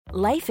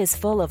Life is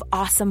full of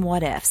awesome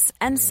what-ifs,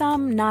 and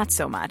some not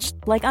so much,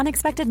 like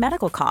unexpected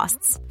medical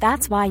costs.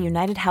 That's why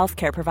United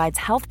Healthcare provides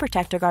Health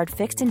Protector Guard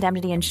fixed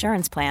indemnity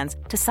insurance plans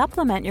to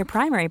supplement your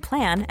primary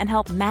plan and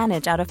help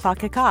manage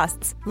out-of-pocket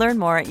costs. Learn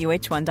more at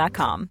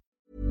uh1.com.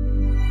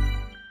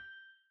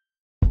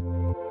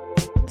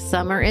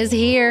 Summer is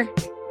here.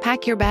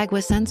 Pack your bag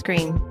with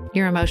sunscreen,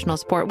 your emotional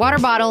support water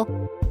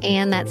bottle,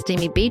 and that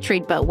steamy beach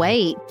read. But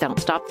wait, don't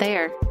stop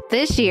there.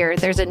 This year,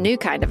 there's a new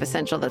kind of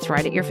essential that's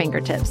right at your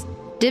fingertips.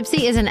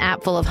 Dipsea is an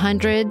app full of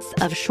hundreds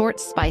of short,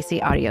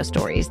 spicy audio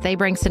stories. They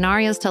bring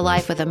scenarios to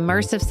life with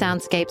immersive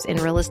soundscapes and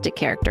realistic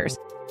characters.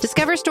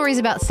 Discover stories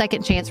about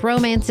second chance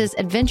romances,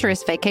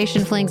 adventurous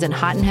vacation flings, and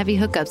hot and heavy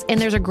hookups.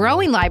 And there's a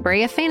growing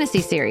library of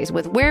fantasy series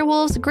with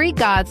werewolves, Greek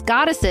gods,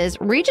 goddesses,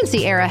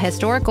 Regency-era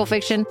historical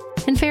fiction,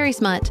 and fairy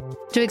smut.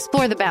 To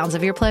explore the bounds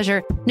of your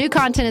pleasure, new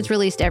content is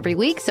released every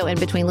week, so in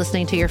between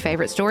listening to your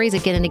favorite stories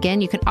again and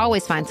again, you can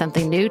always find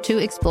something new to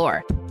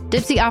explore.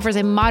 Dipsea offers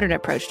a modern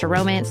approach to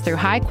romance through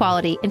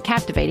high-quality and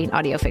captivating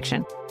audio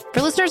fiction. For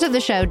listeners of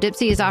the show,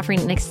 Dipsea is offering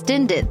an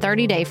extended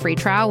 30-day free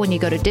trial when you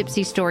go to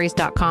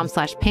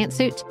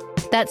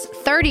dipseastories.com/pantsuit. That's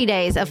 30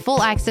 days of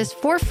full access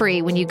for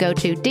free when you go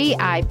to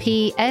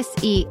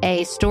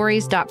DIPSEA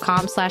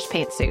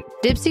stories.com/pantsuit.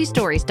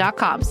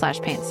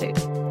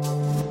 dipseastories.com/pantsuit.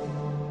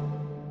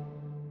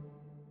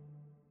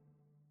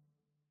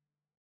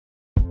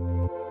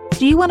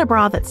 Do you want a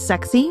bra that's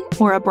sexy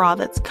or a bra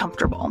that's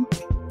comfortable?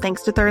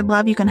 Thanks to Third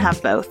Love, you can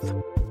have both.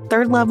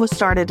 Third Love was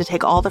started to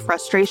take all the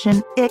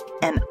frustration, ick,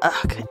 and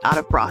ugh out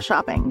of bra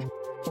shopping.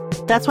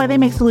 That's why they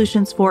make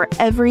solutions for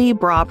every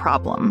bra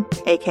problem,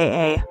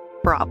 aka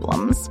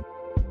problems.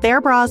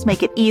 Their bras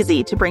make it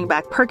easy to bring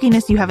back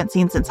perkiness you haven't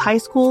seen since high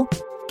school,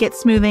 get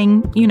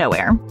smoothing you know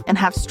where, and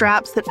have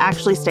straps that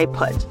actually stay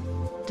put.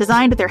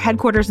 Designed at their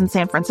headquarters in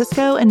San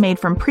Francisco and made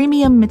from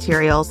premium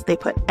materials, they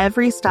put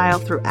every style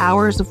through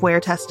hours of wear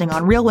testing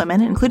on real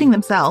women, including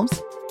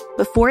themselves,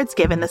 before it's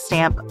given the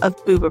stamp of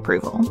boob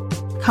approval.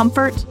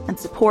 Comfort and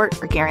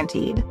support are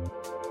guaranteed.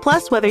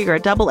 Plus, whether you're a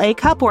double A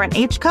cup or an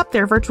H cup,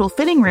 their virtual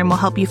fitting room will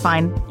help you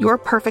find your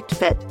perfect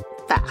fit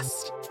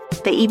fast.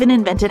 They even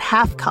invented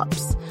half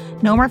cups.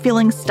 No more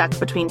feeling stuck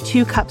between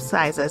two cup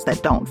sizes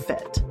that don't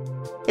fit.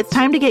 It's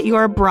time to get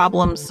your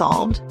problem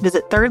solved.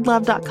 Visit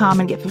thirdlove.com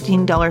and get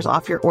 $15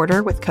 off your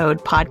order with code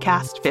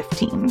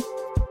PODCAST15.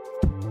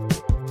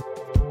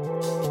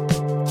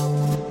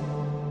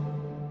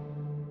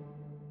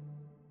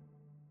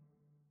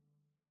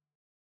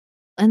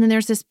 And then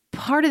there's this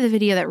part of the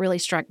video that really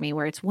struck me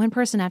where it's one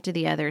person after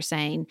the other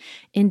saying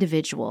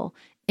individual,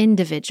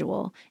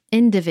 individual,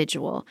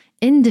 individual,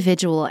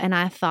 individual. And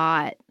I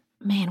thought,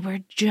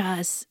 man,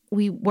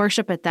 we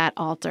worship at that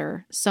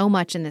altar so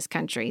much in this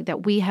country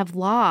that we have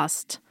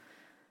lost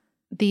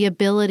the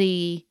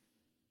ability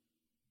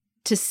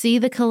to see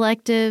the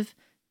collective,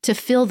 to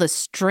feel the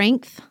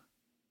strength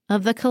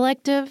of the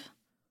collective.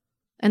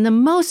 And the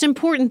most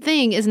important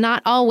thing is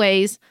not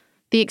always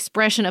the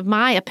expression of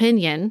my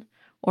opinion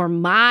or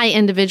my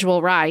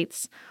individual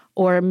rights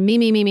or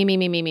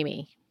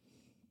me.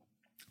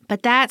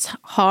 But that's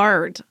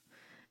hard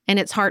and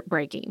it's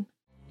heartbreaking.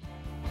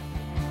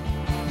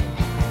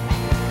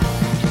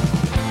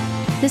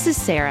 This is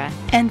Sarah.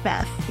 And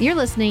Beth. You're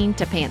listening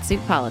to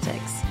Pantsuit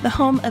Politics, the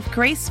home of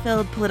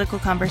grace-filled political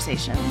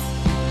conversations.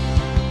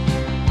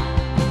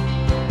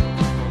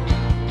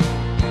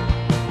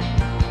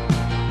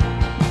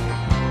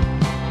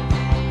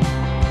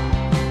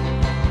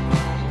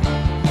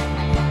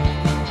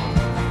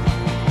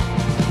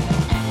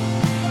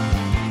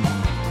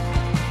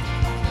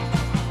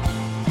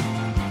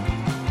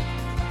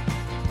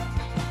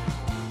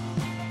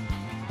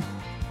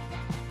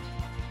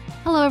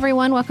 Hello,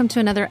 everyone. Welcome to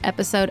another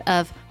episode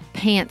of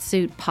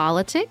Pantsuit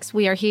Politics.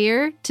 We are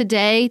here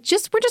today.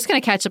 We're just going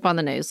to catch up on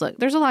the news. Look,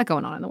 there's a lot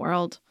going on in the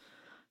world.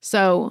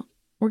 So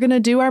we're going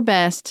to do our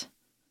best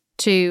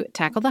to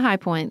tackle the high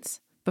points.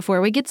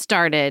 Before we get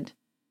started,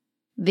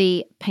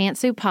 the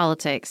Pantsuit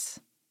Politics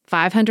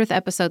 500th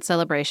episode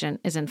celebration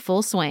is in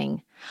full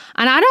swing.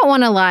 And I don't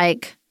want to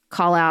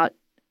call out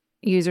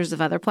users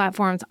of other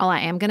platforms. All I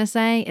am going to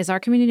say is our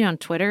community on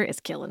Twitter is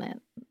killing it.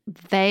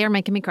 They are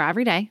making me cry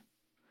every day.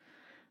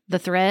 The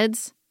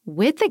threads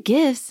with the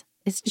gifts,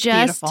 it's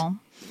just beautiful.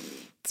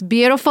 It's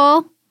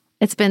beautiful.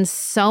 It's been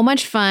so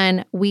much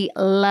fun. We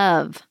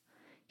love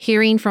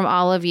hearing from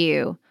all of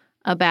you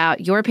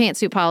about your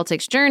Pantsuit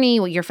Politics journey,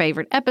 your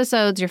favorite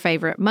episodes, your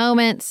favorite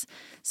moments.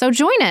 So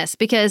join us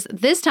because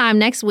this time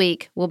next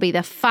week will be the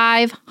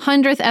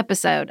 500th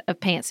episode of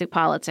Pantsuit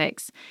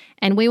Politics,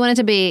 and we want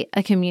it to be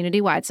a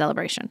community-wide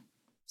celebration.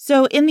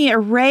 So in the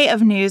array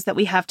of news that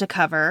we have to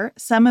cover,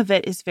 some of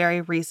it is very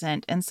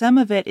recent and some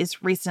of it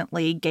is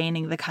recently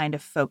gaining the kind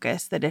of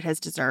focus that it has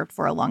deserved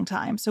for a long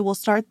time. So we'll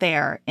start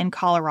there in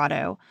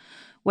Colorado,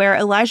 where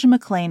Elijah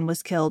McClain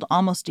was killed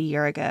almost a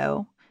year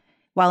ago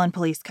while in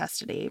police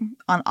custody.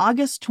 On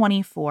August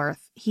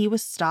 24th, he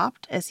was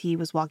stopped as he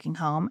was walking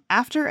home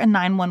after a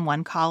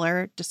 911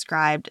 caller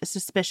described a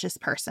suspicious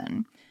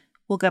person.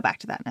 We'll go back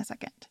to that in a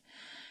second.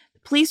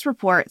 Police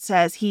report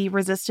says he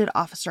resisted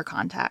officer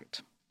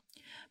contact.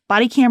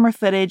 Body camera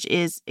footage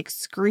is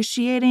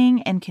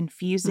excruciating and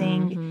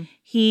confusing. Mm-hmm.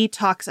 He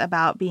talks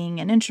about being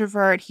an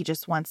introvert. He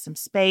just wants some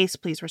space.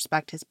 Please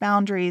respect his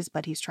boundaries,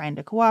 but he's trying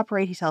to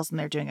cooperate. He tells them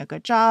they're doing a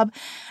good job.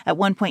 At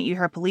one point, you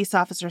hear a police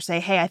officer say,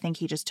 "Hey, I think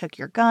he just took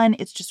your gun."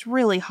 It's just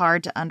really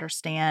hard to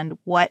understand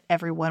what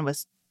everyone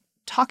was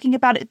talking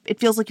about. It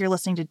feels like you're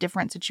listening to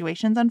different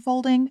situations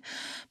unfolding.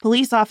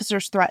 Police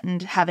officers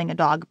threatened having a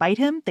dog bite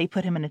him. They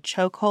put him in a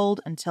chokehold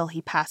until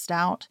he passed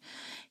out.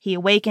 He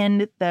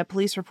awakened. The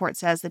police report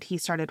says that he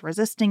started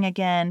resisting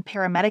again.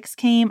 Paramedics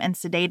came and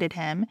sedated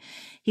him.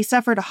 He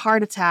suffered a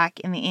heart attack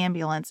in the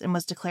ambulance and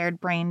was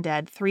declared brain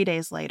dead 3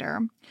 days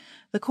later.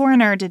 The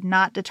coroner did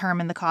not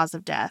determine the cause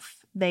of death.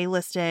 They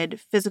listed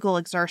physical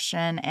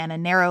exertion and a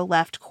narrow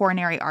left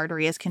coronary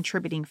artery as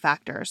contributing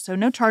factors. So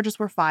no charges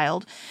were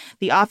filed.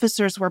 The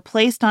officers were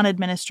placed on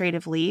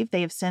administrative leave.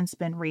 They have since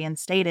been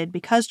reinstated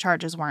because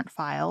charges weren't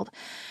filed.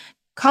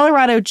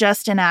 Colorado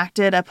just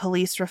enacted a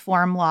police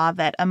reform law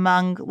that,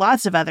 among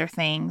lots of other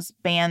things,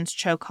 bans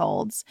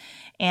chokeholds.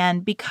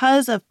 And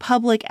because of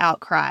public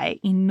outcry,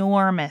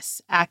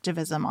 enormous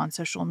activism on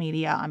social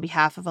media on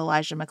behalf of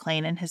Elijah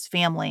McClain and his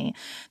family,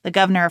 the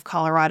governor of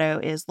Colorado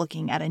is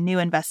looking at a new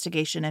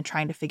investigation and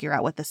trying to figure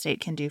out what the state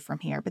can do from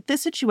here. But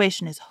this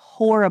situation is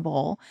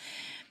horrible.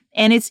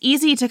 And it's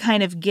easy to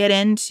kind of get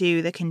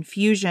into the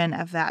confusion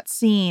of that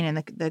scene and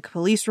the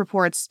police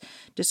report's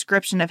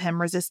description of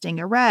him resisting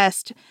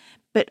arrest.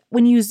 But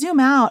when you zoom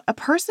out, a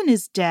person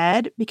is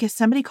dead because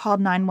somebody called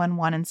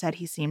 911 and said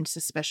he seemed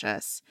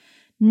suspicious.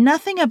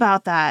 Nothing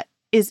about that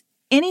is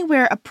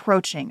anywhere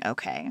approaching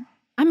okay.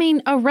 I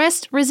mean,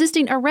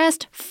 resisting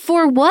arrest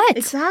for what?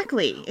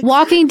 Exactly.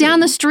 Walking down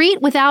the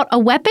street without a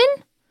weapon?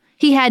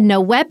 He had no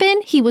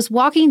weapon. He was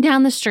walking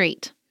down the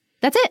street.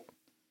 That's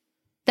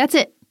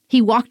it.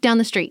 He walked down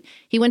the street.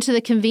 He went to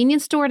the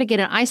convenience store to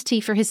get an iced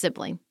tea for his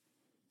sibling.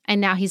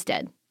 And now he's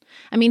dead.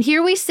 I mean,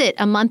 here we sit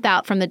a month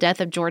out from the death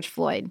of George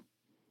Floyd.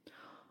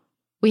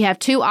 We have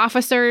 2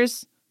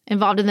 officers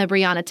involved in the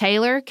Breonna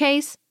Taylor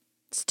case,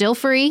 still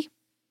free.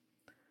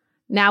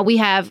 Now we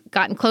have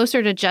gotten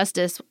closer to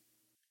justice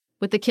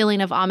with the killing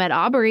of Ahmaud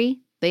Arbery.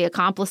 The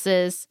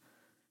accomplices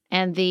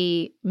and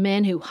the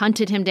men who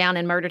hunted him down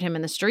and murdered him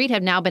in the street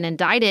have now been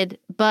indicted.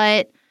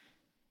 But,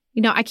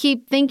 I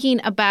keep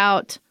thinking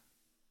about,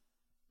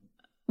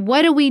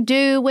 what do we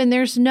do when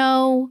there's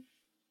no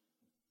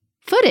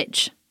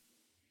footage?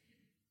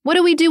 What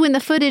do we do when the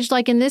footage,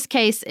 like in this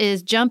case,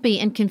 is jumpy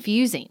and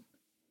confusing?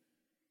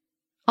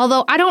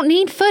 Although I don't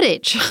need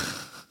footage.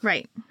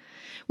 Right.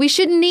 We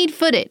shouldn't need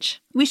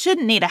footage. We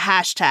shouldn't need a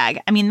hashtag.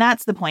 I mean,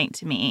 that's the point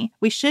to me.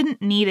 We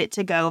shouldn't need it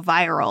to go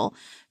viral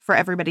for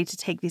everybody to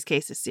take these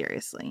cases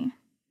seriously.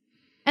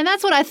 And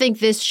that's what I think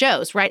this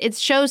shows, right? It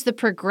shows the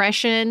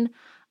progression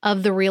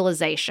of the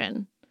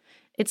realization.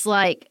 It's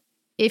like,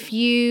 if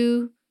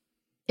you,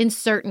 in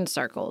certain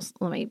circles,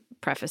 let me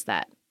preface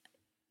that,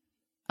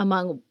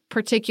 among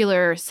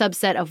particular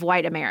subset of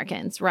white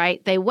Americans,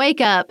 right? They wake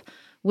up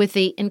with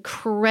the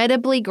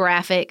incredibly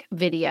graphic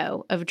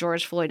video of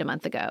George Floyd a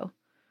month ago,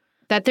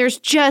 that there's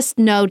just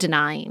no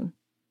denying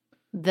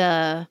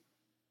the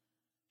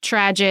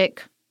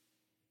tragic,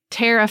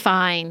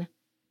 terrifying,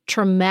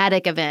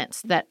 traumatic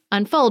events that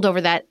unfold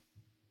over that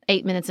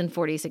 8 minutes and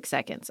 46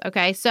 seconds.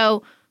 Okay,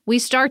 so we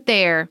start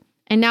there,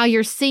 and now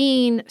you're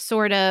seeing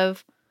sort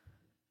of,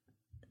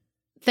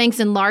 thanks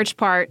in large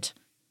part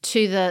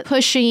to the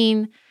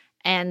pushing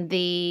and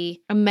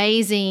the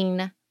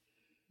amazing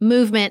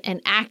movement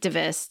and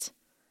activists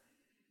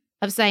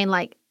of saying,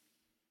 like,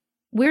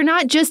 we're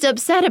not just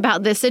upset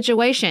about this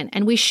situation,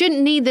 and we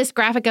shouldn't need this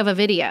graphic of a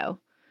video.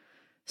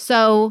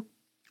 So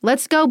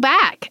let's go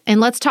back and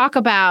let's talk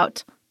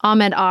about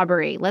Ahmaud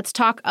Arbery. Let's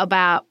talk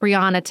about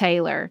Breonna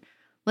Taylor.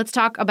 Let's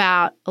talk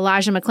about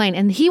Elijah McClain.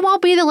 And he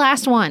won't be the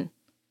last one.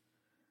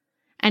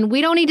 And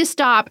we don't need to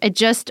stop at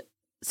just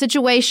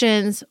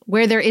situations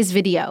where there is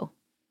video.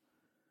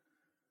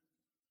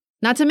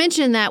 Not to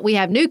mention that we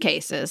have new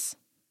cases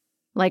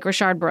like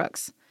Rayshard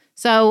Brooks.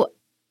 So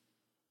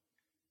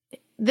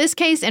this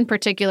case in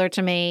particular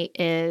to me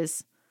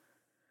is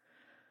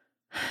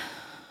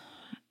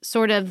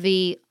sort of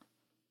the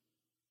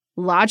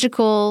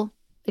logical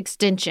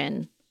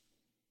extension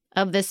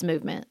of this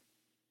movement.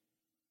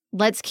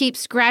 Let's keep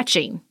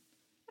scratching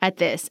at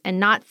this and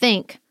not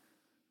think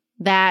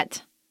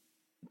that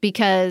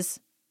because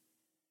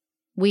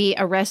we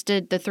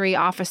arrested the 3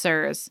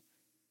 officers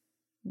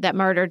that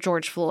murdered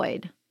George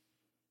Floyd,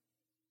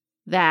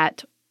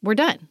 that we're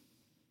done.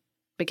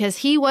 Because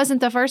he wasn't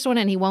the first one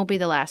and he won't be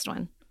the last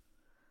one.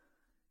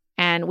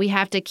 And we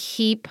have to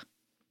keep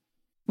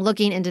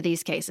looking into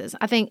these cases.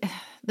 I think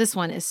this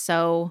one is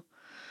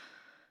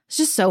it's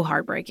just so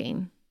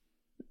heartbreaking.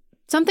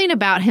 Something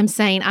about him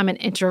saying, I'm an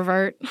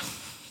introvert,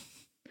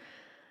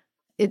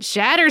 it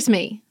shatters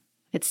me.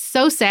 It's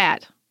so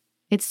sad.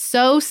 It's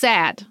so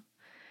sad.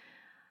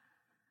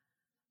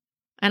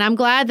 And I'm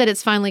glad that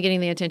it's finally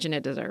getting the attention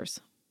it deserves.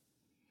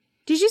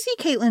 Did you see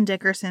Caitlin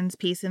Dickerson's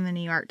piece in the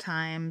New York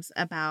Times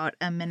about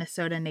a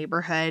Minnesota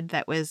neighborhood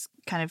that was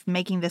kind of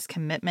making this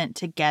commitment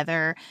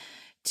together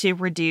to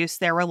reduce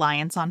their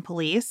reliance on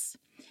police?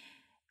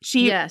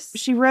 She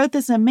wrote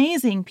this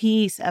amazing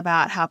piece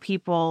about how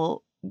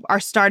people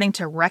are starting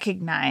to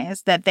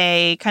recognize that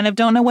they kind of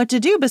don't know what to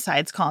do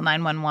besides call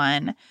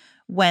 911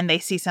 when they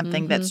see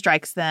something that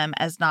strikes them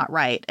as not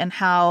right, and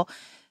how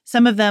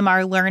some of them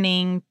are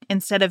learning,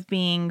 instead of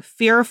being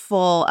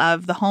fearful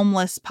of the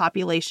homeless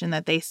population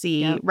that they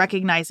see,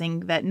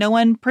 recognizing that no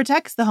one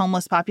protects the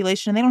homeless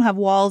population. They don't have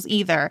walls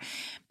either.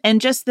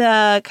 And just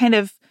the kind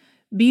of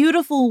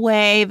beautiful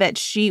way that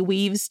she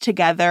weaves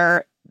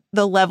together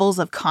the levels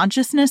of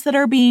consciousness that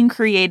are being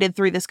created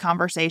through this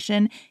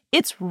conversation,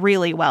 it's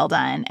really well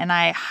done. And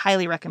I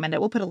highly recommend it.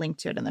 We'll put a link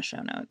to it in the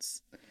show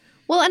notes.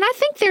 Well, and I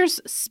think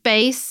there's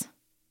space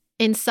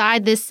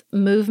inside this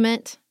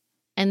movement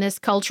and this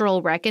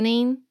cultural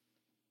reckoning,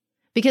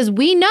 because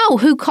we know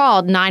who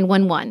called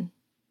 911.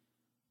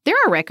 There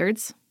are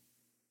records.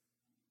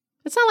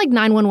 It's not like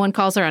 911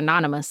 calls are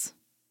anonymous.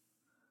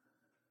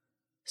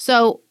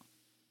 So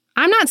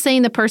I'm not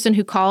saying the person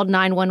who called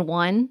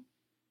 911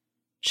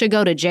 should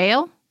go to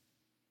jail.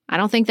 I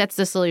don't think that's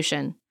the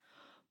solution.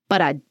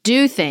 But I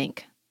do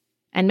think,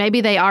 and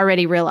maybe they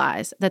already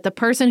realize, that the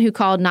person who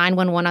called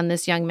 911 on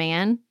this young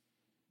man,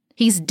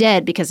 he's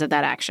dead because of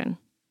that action.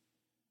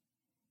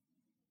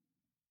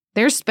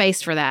 There's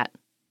space for that.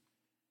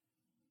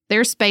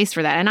 There's space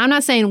for that. And I'm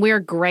not saying we're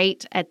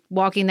great at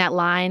walking that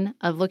line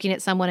of looking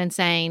at someone and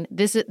saying,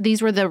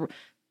 these were the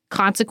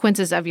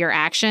consequences of your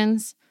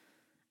actions,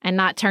 and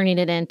not turning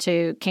it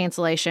into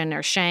cancellation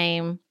or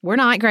shame. We're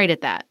not great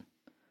at that.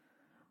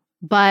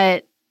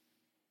 But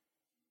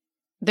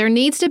there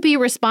needs to be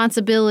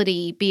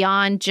responsibility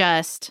beyond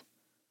just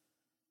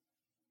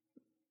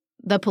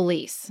the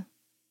police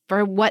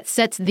for what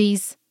sets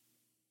these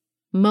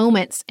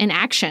moments in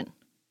action.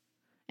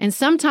 And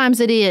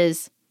sometimes it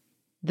is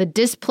the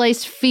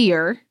displaced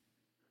fear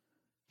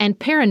and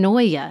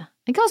paranoia.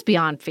 It goes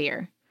beyond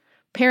fear.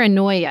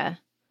 Paranoia.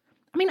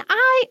 I mean,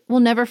 I will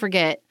never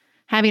forget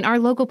having our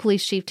local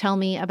police chief tell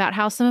me about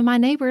how some of my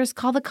neighbors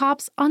call the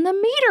cops on the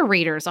meter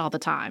readers all the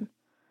time.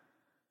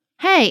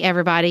 Hey,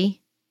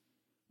 everybody,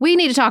 we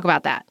need to talk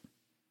about that.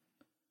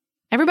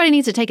 Everybody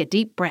needs to take a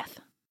deep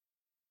breath,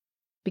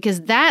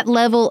 because that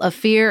level of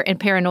fear and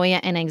paranoia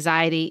and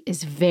anxiety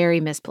is very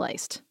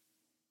misplaced.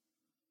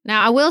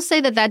 Now, I will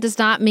say that does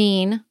not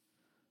mean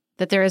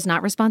that there is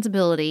not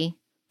responsibility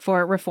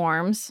for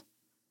reforms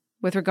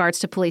with regards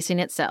to policing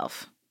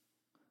itself.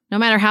 No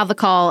matter how the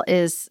call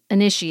is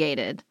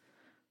initiated,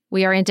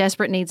 we are in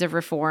desperate needs of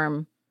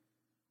reform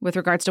with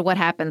regards to what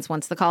happens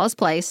once the call is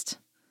placed.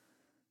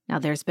 Now,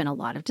 there's been a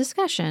lot of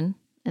discussion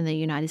in the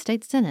United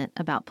States Senate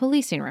about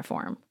policing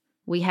reform.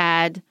 We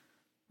had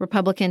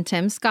Republican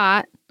Tim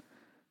Scott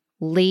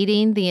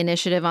leading the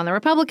initiative on the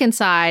Republican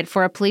side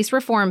for a police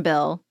reform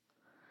bill.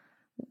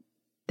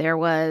 There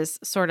was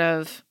sort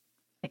of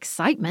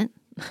excitement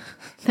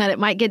that it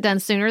might get done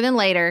sooner than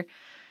later.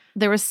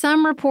 There was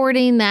some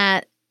reporting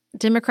that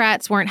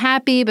Democrats weren't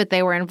happy, but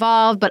they were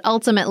involved. But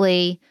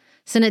ultimately,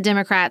 Senate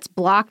Democrats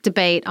blocked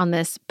debate on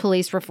this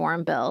police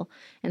reform bill.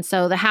 And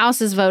so the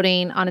House is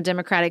voting on a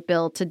Democratic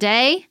bill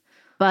today,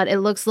 but it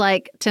looks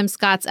like Tim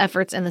Scott's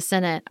efforts in the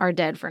Senate are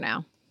dead for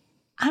now.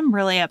 I'm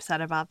really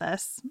upset about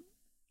this.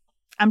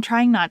 I'm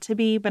trying not to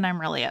be, but I'm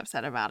really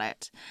upset about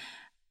it.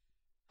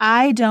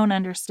 I don't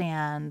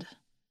understand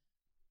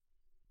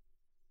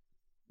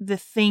the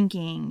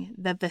thinking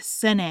that the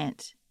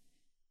Senate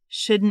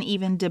shouldn't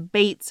even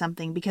debate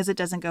something because it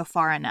doesn't go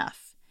far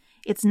enough.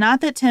 It's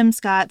not that Tim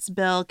Scott's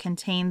bill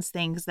contains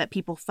things that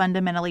people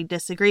fundamentally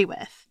disagree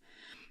with.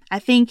 I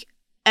think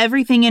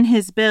everything in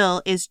his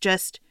bill is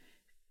just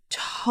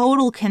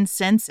total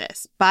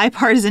consensus,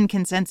 bipartisan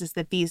consensus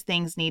that these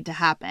things need to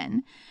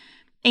happen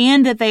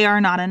and that they are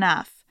not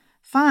enough.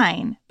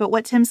 Fine. But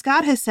what Tim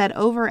Scott has said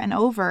over and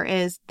over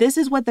is, this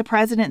is what the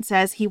president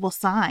says he will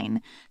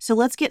sign. So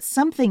let's get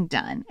something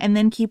done and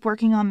then keep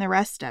working on the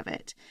rest of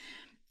it.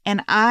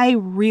 And I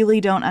really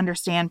don't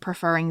understand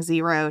preferring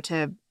 0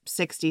 to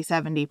 60,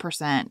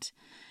 70%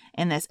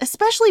 in this,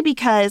 especially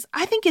because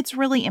I think it's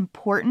really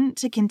important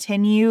to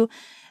continue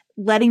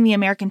letting the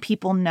American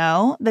people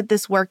know that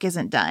this work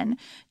isn't done.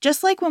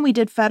 Just like when we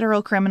did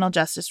federal criminal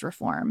justice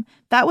reform,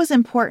 that was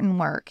important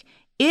work.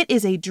 It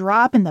is a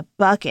drop in the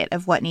bucket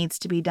of what needs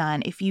to be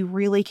done if you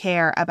really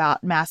care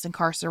about mass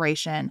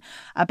incarceration,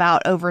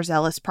 about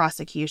overzealous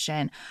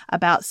prosecution,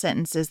 about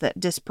sentences that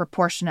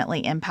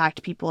disproportionately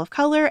impact people of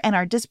color and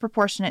are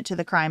disproportionate to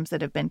the crimes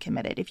that have been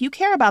committed. If you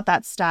care about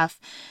that stuff,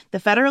 the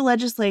federal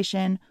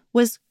legislation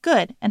was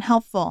good and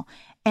helpful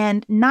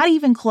and not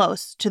even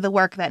close to the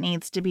work that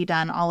needs to be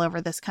done all over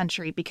this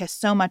country, because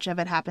so much of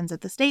it happens at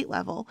the state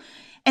level.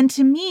 And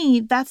to me,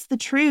 that's the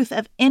truth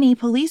of any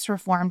police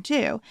reform,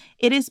 too.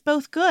 It is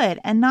both good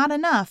and not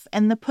enough,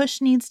 and the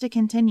push needs to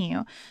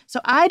continue.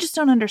 So I just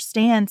don't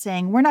understand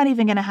saying we're not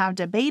even going to have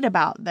debate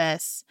about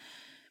this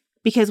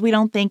because we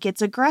don't think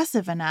it's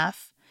aggressive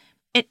enough.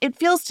 It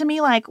feels to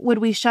me like, would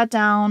we shut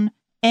down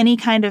any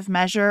kind of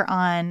measure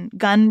on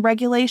gun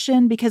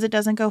regulation because it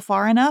doesn't go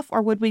far enough?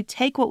 Or would we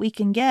take what we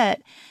can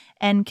get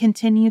and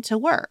continue to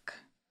work?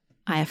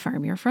 I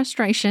affirm your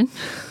frustration.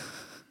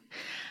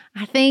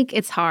 I think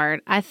it's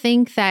hard. I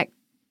think that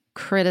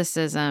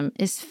criticism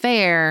is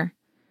fair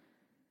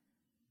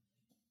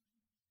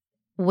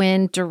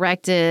when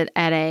directed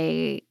at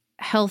a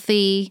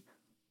healthy,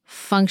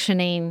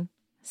 functioning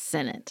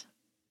Senate.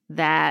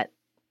 That,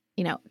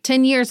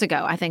 10 years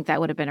ago, I think that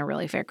would have been a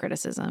really fair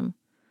criticism.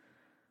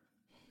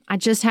 I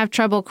just have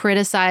trouble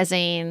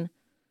criticizing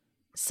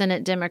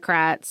Senate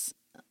Democrats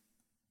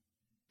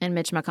and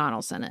Mitch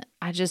McConnell's Senate.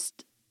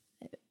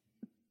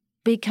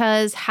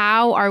 Because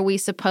how are we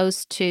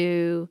supposed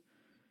to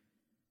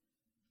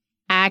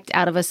act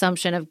out of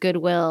assumption of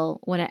goodwill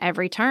when at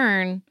every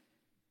turn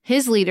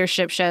his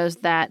leadership shows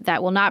that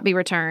that will not be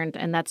returned,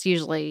 and that's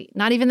usually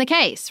not even the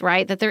case,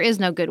 right? That there is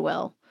no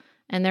goodwill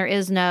and there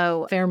is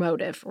no fair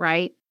motive,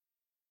 right?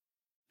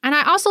 And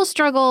I also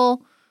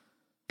struggle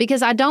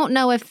because I don't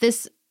know if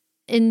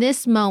in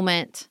this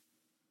moment,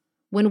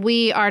 when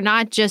we are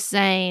not just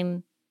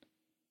saying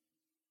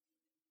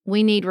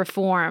we need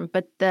reform,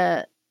 but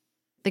the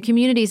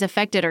communities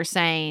affected are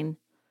saying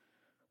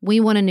we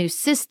want a new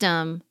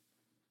system,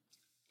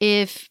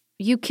 if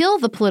you kill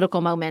the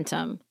political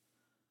momentum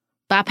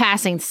by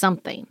passing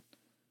something,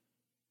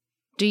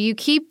 do you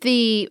keep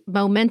the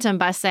momentum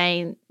by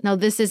saying, no,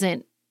 this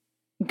isn't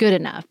good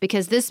enough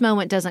because this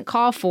moment doesn't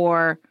call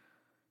for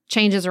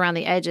changes around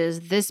the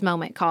edges. This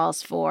moment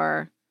calls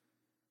for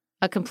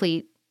a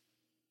complete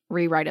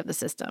rewrite of the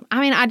system. I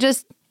mean,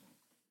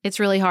 it's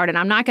really hard, and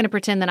I'm not going to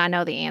pretend that I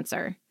know the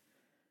answer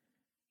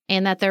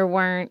and that there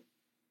weren't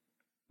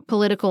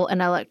political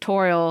and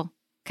electoral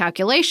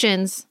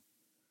calculations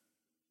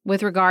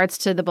with regards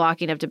to the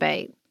blocking of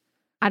debate.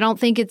 I don't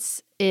think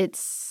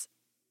it's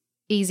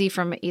easy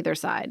from either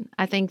side.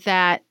 I think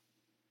that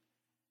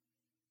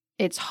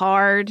it's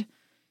hard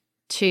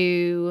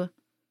to...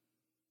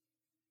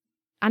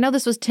 I know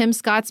this was Tim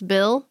Scott's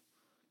bill,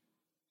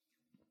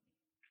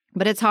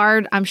 but it's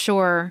hard, I'm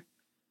sure,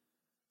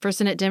 for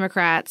Senate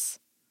Democrats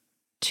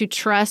to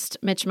trust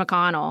Mitch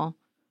McConnell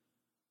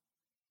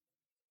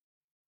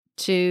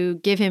to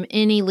give him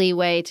any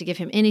leeway, to give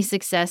him any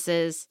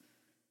successes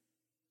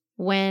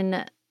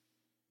when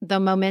the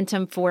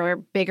momentum for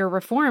bigger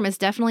reform is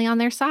definitely on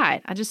their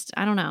side. I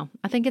don't know.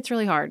 I think it's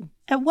really hard.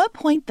 At what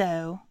point,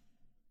 though,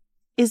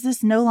 is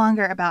this no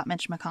longer about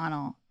Mitch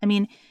McConnell? I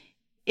mean,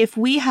 if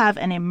we have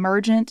an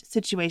emergent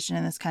situation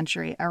in this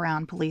country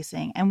around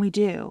policing, and we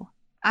do,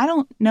 I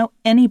don't know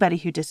anybody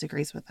who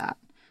disagrees with that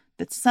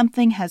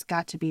something has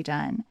got to be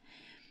done.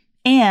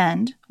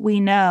 And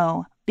we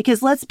know,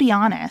 because let's be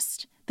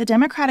honest, the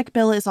Democratic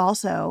bill is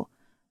also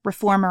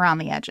reform around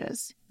the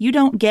edges. You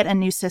don't get a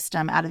new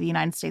system out of the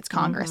United States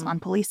Congress on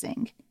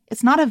policing.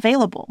 It's not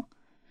available.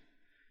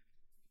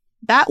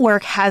 That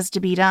work has to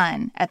be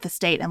done at the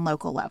state and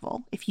local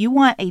level. If you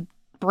want a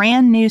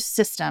brand new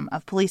system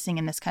of policing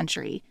in this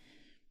country,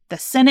 the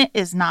Senate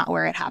is not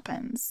where it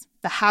happens.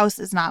 The House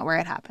is not where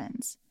it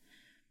happens.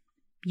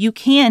 You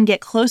can get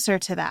closer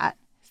to that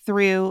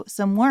through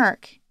some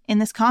work in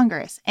this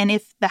Congress. And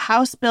if the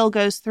House bill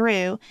goes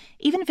through,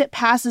 even if it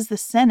passes the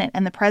Senate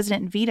and the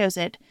president vetoes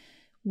it,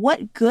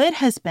 what good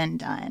has been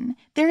done?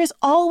 There is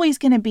always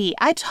going to be,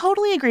 I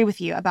totally agree with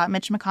you about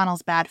Mitch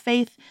McConnell's bad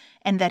faith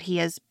and that he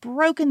has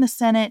broken the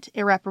Senate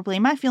irreparably.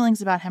 My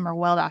feelings about him are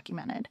well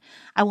documented.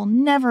 I will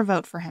never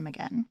vote for him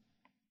again.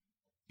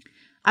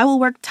 I will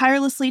work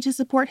tirelessly to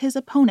support his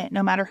opponent,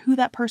 no matter who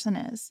that person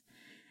is.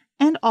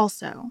 And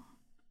also,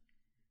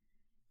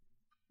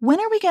 when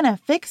are we going to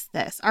fix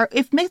this?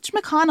 If Mitch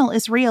McConnell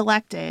is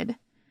reelected,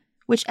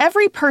 which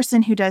every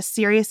person who does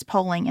serious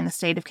polling in the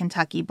state of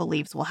Kentucky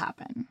believes will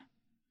happen,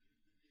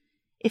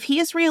 if he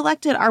is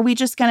reelected, are we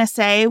just going to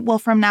say, well,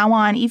 from now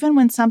on, even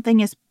when something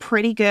is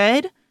pretty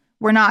good,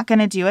 we're not going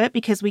to do it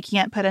because we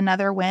can't put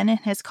another win in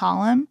his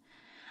column?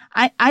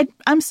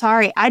 I'm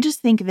sorry. I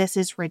just think this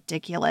is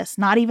ridiculous.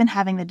 Not even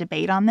having the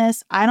debate on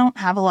this, I don't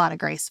have a lot of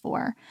grace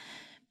for,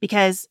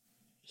 because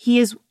he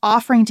is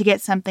offering to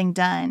get something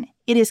done.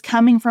 It is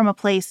coming from a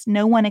place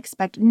no one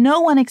expected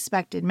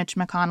Mitch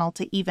McConnell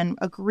to even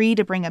agree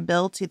to bring a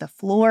bill to the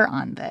floor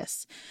on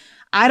this.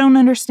 I don't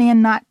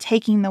understand not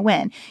taking the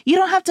win. You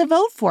don't have to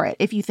vote for it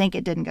if you think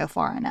it didn't go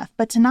far enough,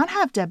 but to not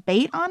have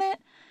debate on it.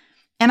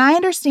 And I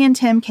understand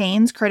Tim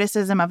Kaine's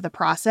criticism of the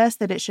process,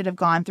 that it should have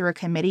gone through a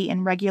committee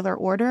in regular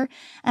order.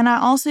 And I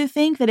also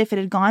think that if it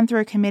had gone through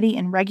a committee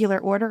in regular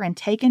order and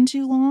taken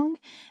too long,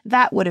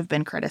 that would have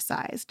been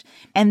criticized.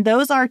 And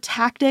those are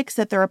tactics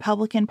that the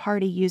Republican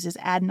Party uses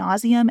ad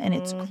nauseum, and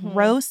it's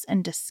gross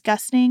and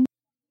disgusting.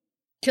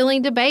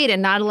 Killing debate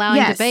and not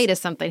allowing debate is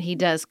something he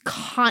does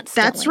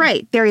constantly. That's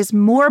right. There is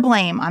more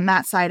blame on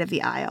that side of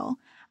the aisle.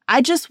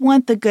 I just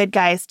want the good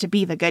guys to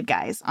be the good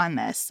guys on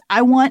this.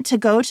 I want to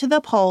go to the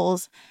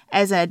polls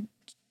as a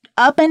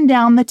up and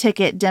down the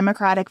ticket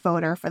Democratic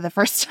voter for the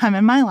first time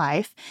in my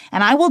life.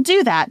 And I will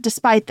do that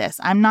despite this.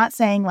 I'm not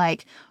saying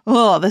like,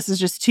 oh, this is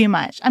just too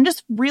much. I'm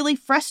just really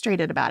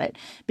frustrated about it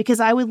because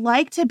I would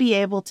like to be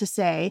able to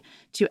say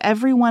to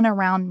everyone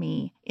around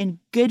me in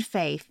good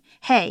faith,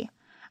 hey,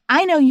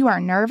 I know you are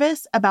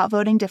nervous about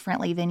voting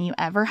differently than you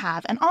ever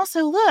have. And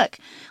also, look,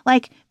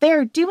 like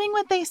they're doing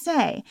what they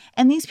say,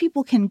 and these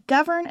people can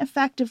govern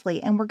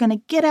effectively, and we're going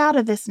to get out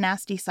of this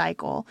nasty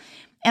cycle.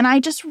 And I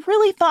just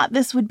really thought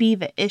this would be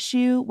the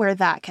issue where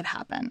that could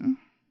happen.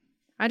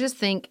 I just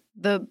think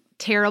the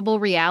terrible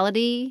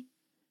reality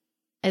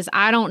is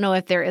I don't know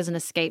if there is an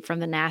escape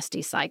from the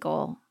nasty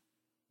cycle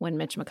when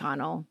Mitch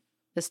McConnell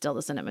is still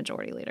the Senate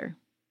Majority Leader.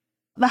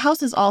 The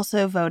House is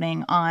also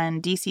voting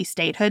on D.C.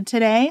 statehood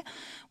today,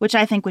 which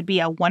I think would be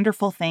a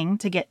wonderful thing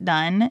to get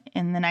done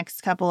in the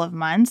next couple of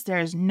months. There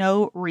is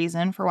no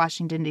reason for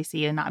Washington,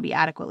 D.C. to not be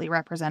adequately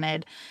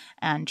represented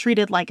and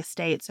treated like a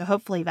state, so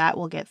hopefully that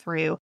will get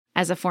through.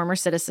 As a former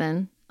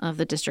citizen of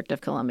the District of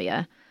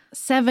Columbia,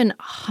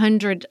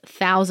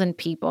 700,000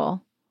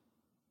 people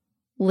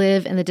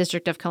live in the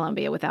District of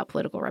Columbia without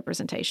political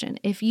representation.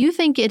 If you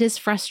think it is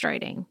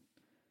frustrating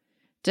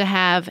to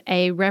have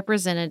a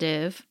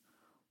representative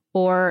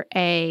or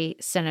a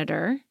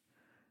senator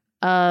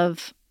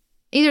of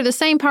either the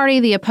same party,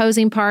 the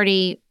opposing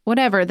party,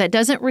 whatever, that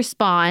doesn't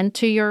respond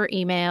to your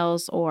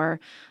emails or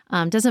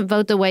doesn't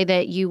vote the way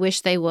that you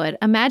wish they would,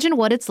 imagine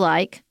what it's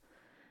like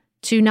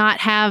to not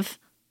have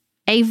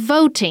a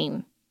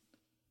voting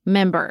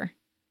member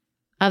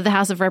of the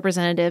House of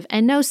Representatives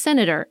and no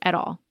senator at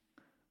all.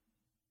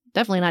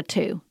 Definitely not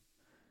two.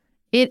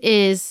 It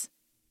is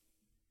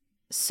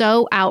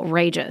so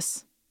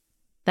outrageous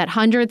that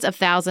hundreds of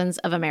thousands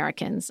of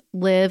Americans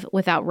live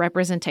without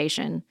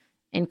representation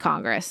in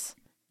Congress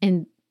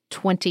in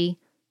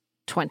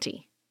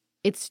 2020.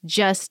 It's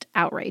just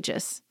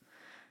outrageous.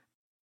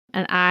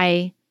 And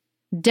I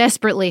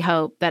desperately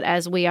hope that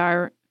as we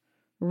are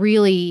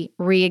really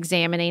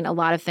re-examining a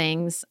lot of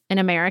things in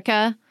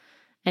America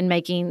and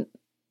making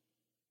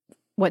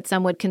what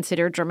some would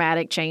consider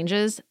dramatic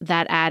changes,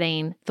 that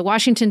adding the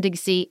Washington,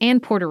 D.C.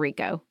 and Puerto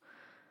Rico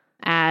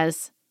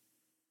as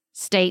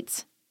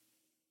states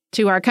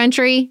to our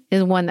country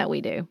is one that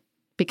we do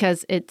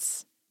because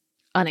it's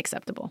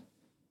unacceptable.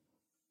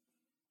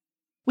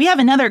 We have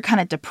another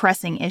kind of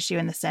depressing issue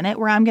in the Senate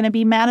where I'm going to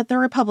be mad at the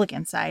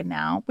Republican side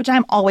now, which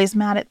I'm always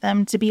mad at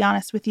them, to be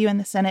honest with you, in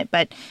the Senate.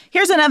 But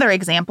here's another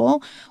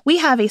example. We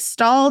have a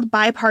stalled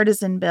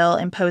bipartisan bill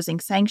imposing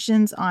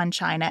sanctions on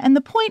China. And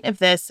the point of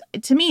this,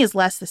 to me, is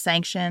less the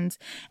sanctions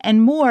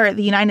and more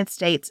the United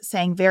States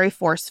saying very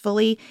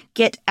forcefully,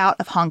 get out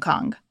of Hong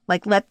Kong.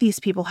 Like, let these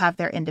people have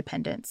their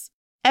independence.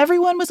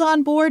 Everyone was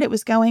on board. It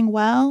was going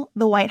well.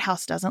 The White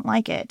House doesn't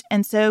like it.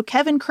 And so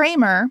Kevin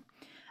Cramer,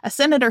 a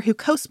senator who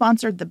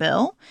co-sponsored the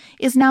bill,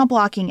 is now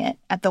blocking it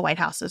at the White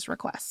House's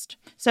request.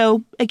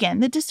 So again,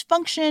 the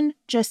dysfunction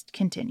just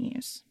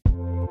continues.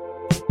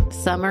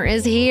 Summer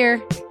is here.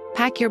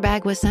 Pack your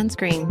bag with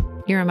sunscreen,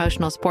 your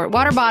emotional sport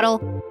water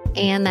bottle,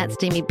 and that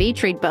steamy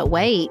beach read. But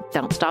wait,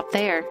 don't stop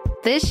there.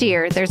 This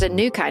year, there's a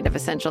new kind of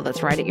essential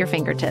that's right at your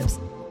fingertips.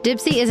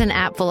 Dipsea is an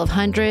app full of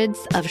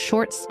hundreds of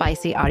short,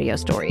 spicy audio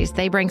stories.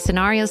 They bring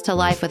scenarios to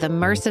life with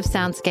immersive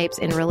soundscapes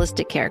and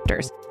realistic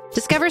characters.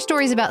 Discover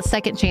stories about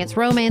second chance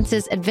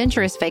romances,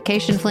 adventurous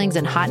vacation flings,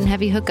 and hot and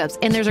heavy hookups.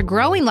 And there's a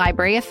growing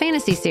library of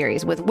fantasy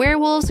series with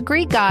werewolves,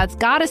 Greek gods,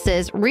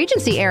 goddesses,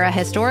 Regency-era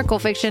historical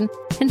fiction,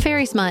 and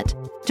fairy smut.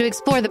 To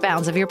explore the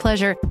bounds of your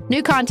pleasure,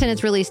 new content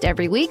is released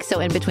every week,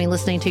 so in between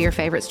listening to your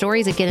favorite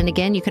stories again and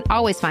again, you can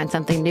always find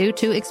something new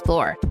to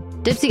explore.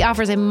 Dipsea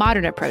offers a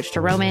modern approach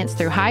to romance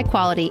through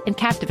high-quality and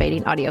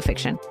captivating audio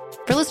fiction.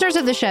 For listeners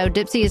of the show,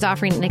 Dipsea is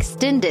offering an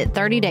extended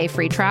 30-day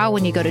free trial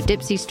when you go to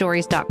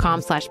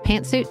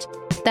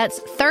dipseastories.com/pantsuit. That's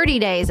 30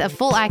 days of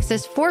full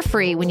access for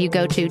free when you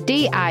go to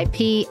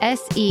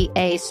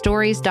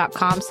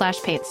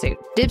dipseastories.com/pantsuit.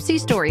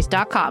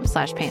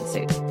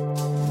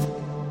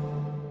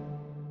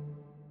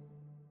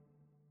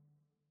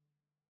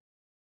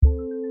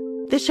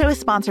 dipseastories.com/pantsuit. This show is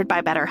sponsored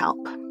by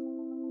BetterHelp.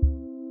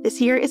 This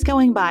year is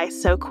going by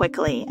so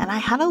quickly, and I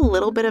had a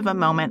little bit of a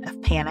moment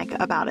of panic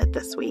about it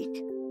this week.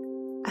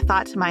 I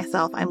thought to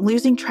myself, I'm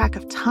losing track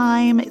of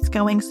time. It's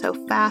going so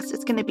fast.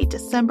 It's going to be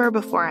December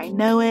before I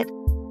know it.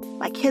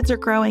 My kids are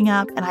growing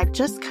up, and I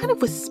just kind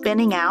of was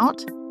spinning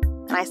out.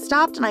 And I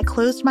stopped and I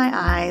closed my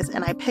eyes,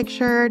 and I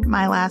pictured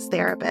my last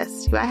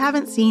therapist, who I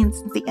haven't seen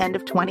since the end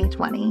of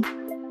 2020.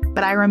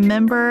 But I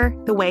remember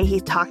the way he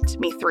talked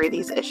me through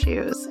these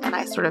issues, and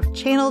I sort of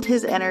channeled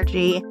his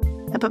energy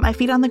and put my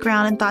feet on the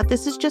ground and thought,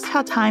 this is just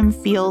how time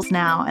feels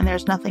now, and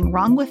there's nothing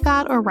wrong with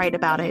that or right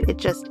about it. It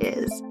just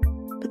is.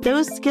 But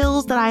those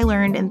skills that I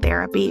learned in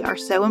therapy are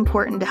so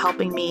important to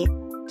helping me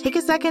take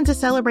a second to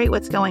celebrate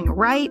what's going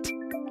right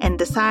and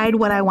decide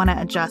what I want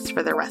to adjust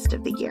for the rest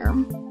of the year.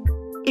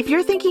 If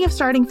you're thinking of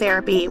starting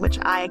therapy, which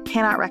I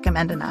cannot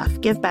recommend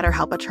enough, give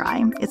BetterHelp a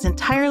try. It's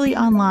entirely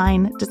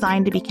online,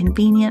 designed to be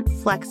convenient,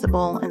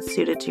 flexible, and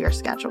suited to your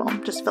schedule.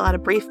 Just fill out a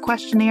brief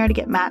questionnaire to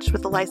get matched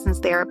with a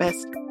licensed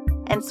therapist,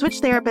 and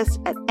switch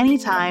therapists at any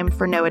time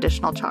for no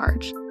additional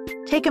charge.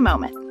 Take a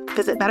moment.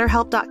 Visit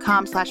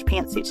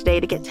BetterHelp.com/pantsuit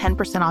today to get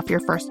 10% off your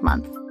first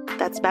month.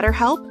 That's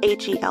BetterHelp,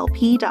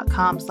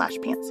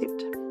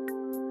 HELP.com/pantsuit.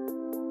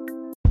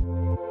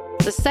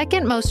 The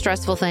second most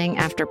stressful thing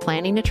after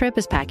planning a trip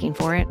is packing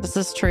for it. This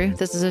is true.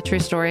 This is a true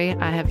story.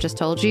 I have just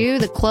told you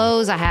the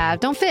clothes I have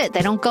don't fit.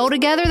 They don't go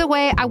together the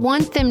way I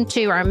want them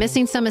to, or I'm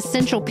missing some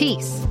essential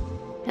piece.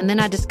 And then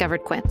I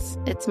discovered Quince.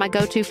 It's my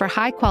go-to for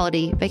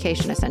high-quality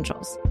vacation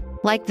essentials,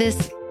 like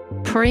this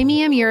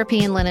premium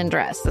European linen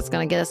dress that's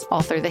going to get us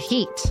all through the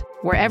heat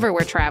wherever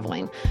we're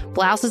traveling.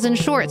 Blouses and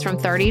shorts from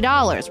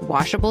 $30,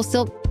 washable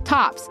silk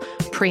tops,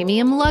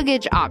 premium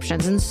luggage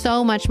options, and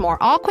so much more.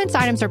 All Quince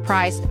items are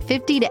priced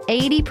 50 to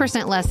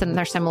 80% less than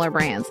their similar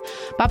brands.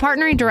 By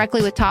partnering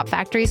directly with top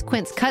factories,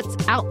 Quince cuts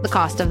out the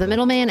cost of the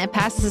middleman and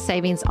passes the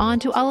savings on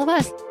to all of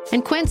us.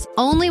 And Quince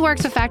only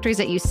works with factories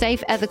that use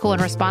safe, ethical,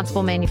 and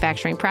responsible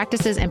manufacturing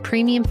practices and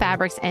premium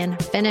fabrics and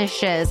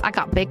finishes. I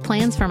got big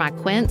plans for my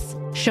Quince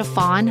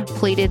chiffon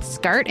pleated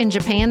skirt. In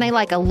Japan, they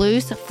like a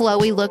loose,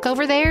 flowy look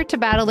over there to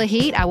battle the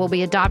heat. I will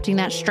be adopting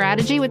that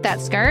strategy with that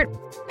skirt.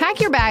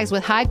 Pack your bags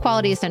with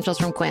high-quality essentials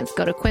from Quince.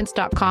 Go to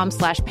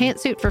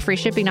quince.com/pantsuit for free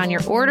shipping on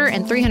your order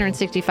and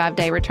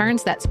 365-day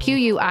returns. That's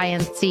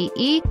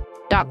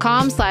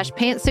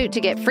QUINCE.com/pantsuit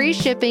to get free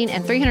shipping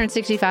and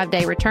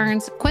 365-day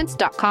returns.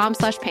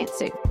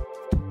 Quince.com/pantsuit.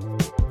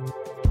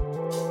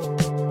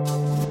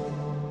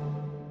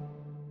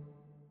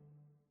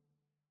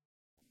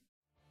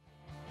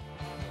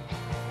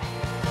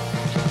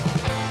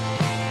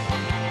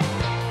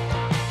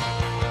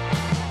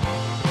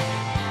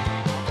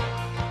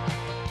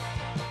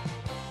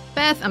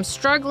 Beth, I'm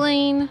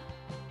struggling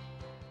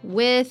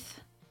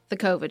with the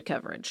COVID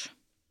coverage.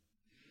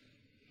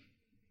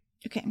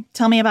 Okay,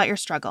 tell me about your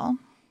struggle.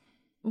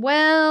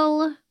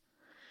 Well,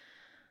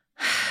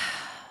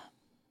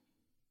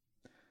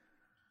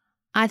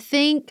 I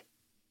think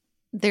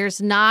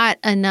there's not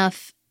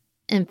enough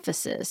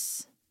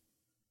emphasis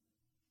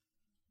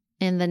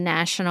in the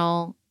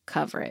national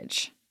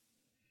coverage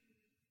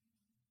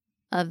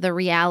of the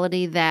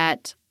reality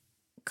that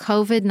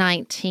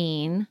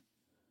COVID-19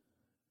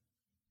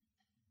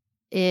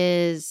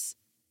 is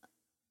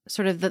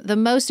sort of the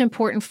most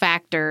important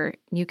factor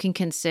you can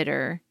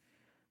consider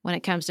when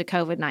it comes to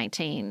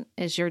COVID-19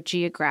 is your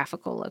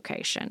geographical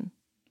location.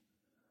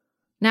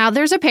 Now,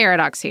 there's a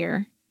paradox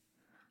here.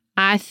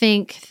 I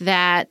think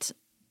that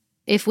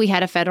if we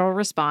had a federal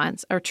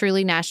response or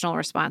truly national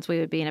response, we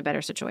would be in a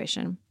better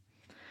situation.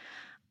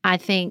 I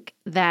think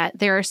that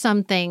there are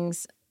some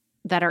things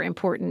that are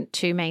important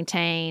to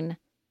maintain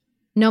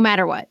no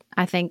matter what.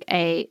 I think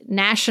a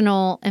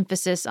national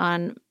emphasis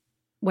on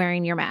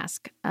wearing your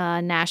mask,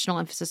 a national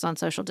emphasis on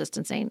social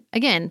distancing.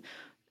 Again,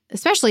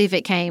 especially if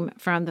it came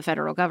from the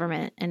federal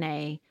government in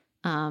a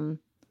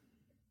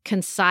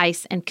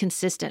concise and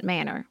consistent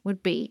manner,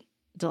 would be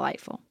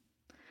delightful.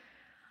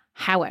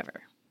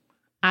 However,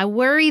 I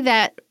worry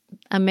that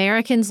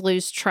Americans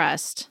lose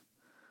trust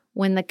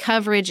when the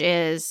coverage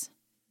is,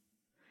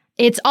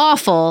 it's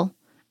awful,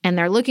 and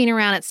they're looking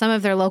around at some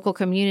of their local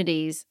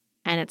communities,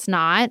 and it's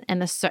not,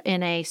 and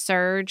in a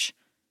surge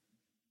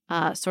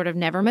sort of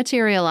never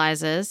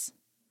materializes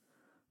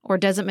or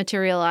doesn't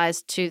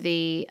materialize to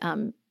the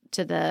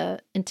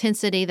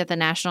intensity that the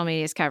national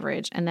media's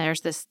coverage. And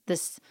there's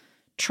this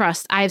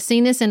trust. I have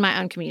seen this in my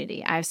own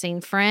community. I've seen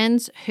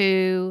friends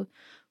who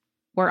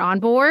were on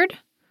board,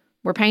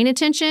 were paying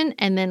attention,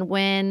 and then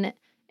when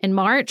in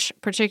March,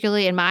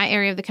 particularly in my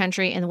area of the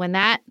country, and when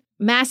that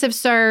massive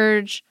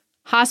surge,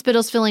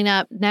 hospitals filling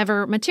up,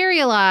 never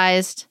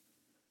materialized,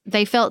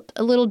 they felt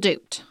a little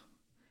duped.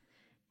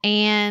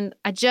 And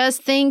I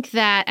just think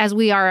that as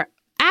we are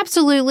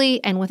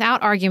absolutely and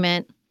without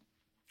argument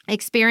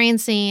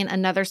experiencing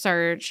another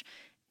surge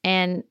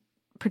in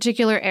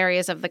particular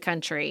areas of the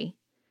country,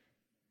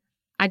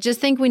 I just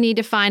think we need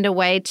to find a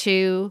way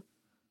to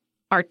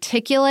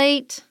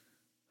articulate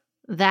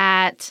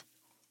that.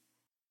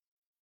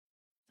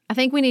 I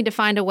think we need to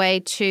find a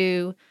way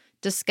to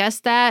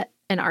discuss that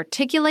and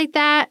articulate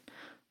that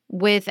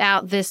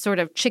without this sort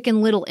of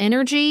Chicken Little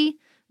energy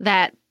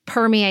that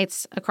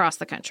permeates across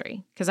the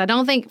country. Because I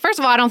don't think, first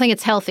of all, I don't think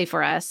it's healthy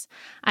for us.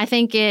 I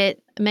think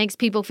it makes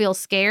people feel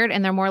scared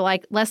and they're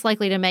less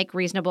likely to make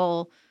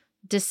reasonable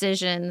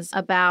decisions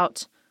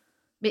about,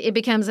 it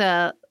becomes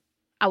a,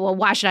 well,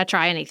 why should I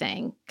try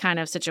anything kind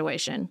of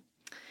situation.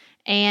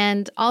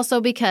 And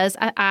also because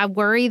I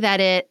worry that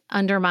it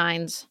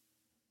undermines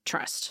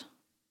trust.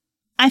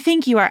 I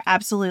think you are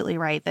absolutely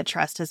right that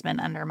trust has been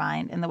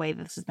undermined in the way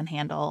this has been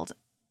handled.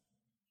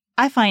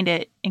 I find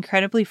it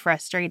incredibly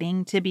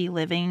frustrating to be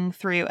living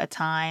through a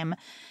time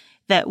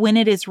that when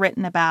it is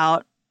written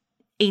about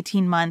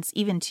 18 months,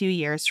 even 2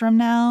 years from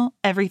now,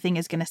 everything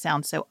is going to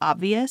sound so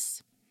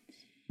obvious.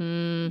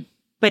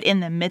 But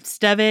in the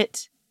midst of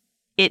it,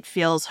 it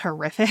feels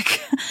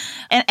horrific.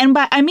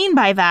 I mean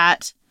by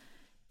that,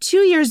 2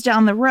 years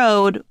down the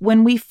road,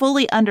 when we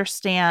fully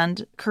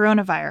understand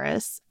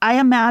coronavirus, I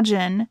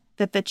imagine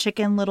that the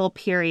Chicken Little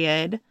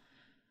period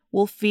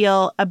will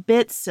feel a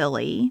bit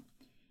silly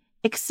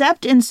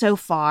except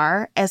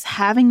insofar as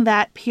having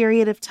that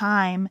period of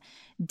time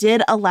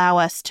did allow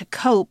us to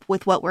cope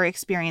with what we're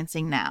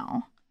experiencing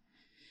now.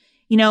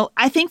 You know,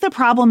 I think the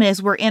problem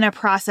is we're in a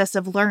process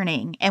of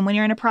learning. And when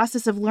you're in a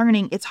process of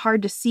learning, it's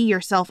hard to see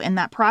yourself in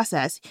that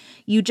process.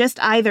 You just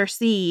either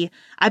see,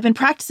 I've been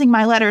practicing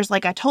my letters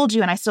like I told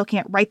you, and I still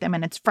can't write them,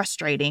 and it's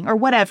frustrating, or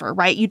whatever,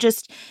 right? You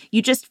just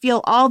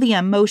feel all the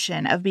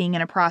emotion of being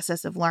in a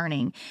process of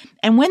learning.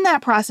 And when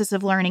that process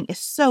of learning is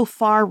so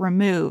far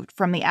removed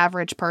from the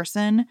average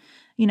person,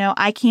 you know,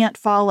 I can't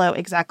follow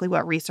exactly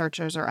what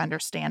researchers are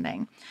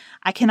understanding.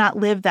 I cannot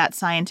live that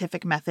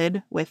scientific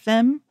method with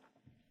them.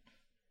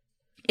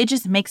 It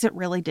just makes it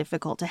really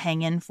difficult to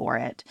hang in for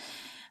it.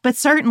 But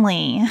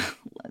certainly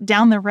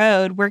down the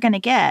road, we're going to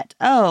get,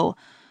 oh,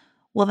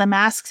 well, the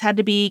masks had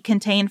to be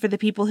contained for the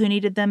people who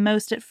needed them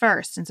most at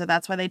first. And so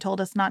that's why they told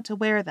us not to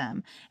wear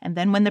them. And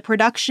then when the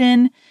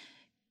production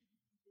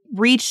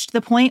reached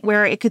the point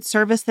where it could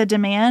service the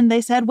demand,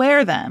 they said,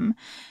 wear them,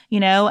 you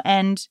know,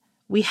 and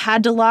we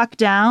had to lock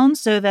down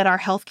so that our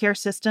healthcare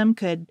system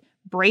could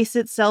brace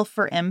itself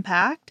for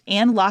impact,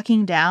 and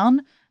locking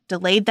down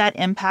delayed that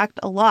impact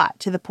a lot,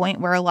 to the point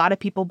where a lot of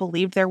people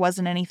believed there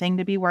wasn't anything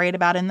to be worried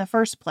about in the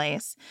first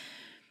place.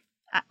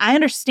 I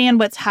understand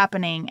what's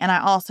happening, and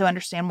I also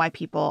understand why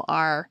people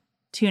are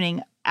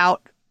tuning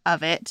out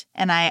of it.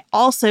 And I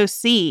also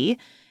see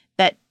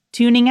that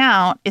tuning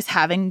out is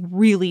having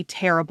really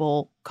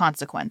terrible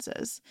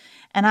consequences.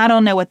 And I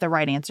don't know what the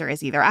right answer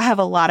is either. I have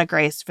a lot of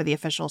grace for the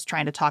officials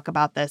trying to talk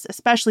about this,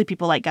 especially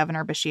people like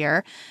Governor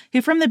Beshear,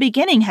 who from the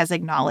beginning has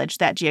acknowledged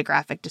that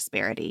geographic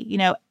disparity. You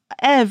know,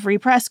 every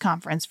press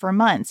conference for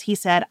months, he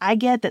said, I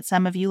get that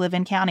some of you live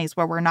in counties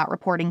where we're not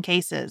reporting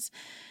cases.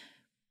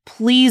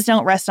 Please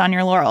don't rest on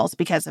your laurels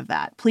because of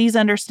that. Please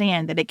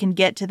understand that it can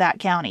get to that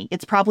county.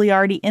 It's probably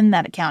already in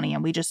that county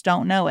and we just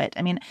don't know it.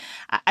 I mean,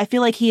 I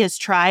feel like he has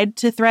tried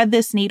to thread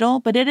this needle,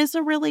 but it is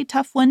a really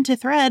tough one to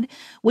thread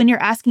when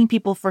you're asking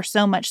people for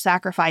so much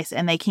sacrifice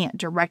and they can't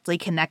directly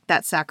connect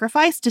that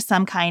sacrifice to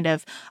some kind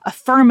of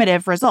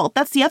affirmative result.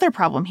 That's the other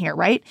problem here,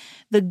 right?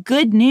 The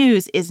good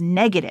news is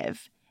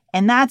negative,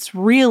 and that's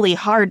really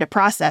hard to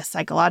process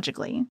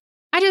psychologically.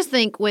 I just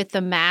think with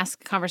the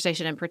mask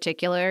conversation in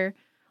particular,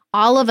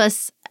 all of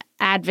us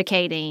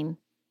advocating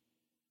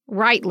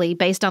rightly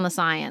based on the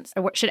science,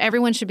 or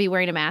everyone should be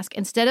wearing a mask.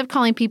 Instead of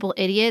calling people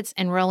idiots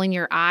and rolling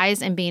your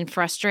eyes and being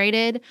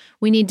frustrated,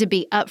 we need to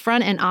be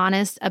upfront and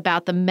honest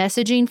about the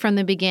messaging from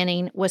the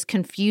beginning was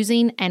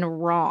confusing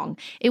and wrong.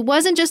 It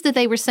wasn't just that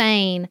they were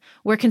saying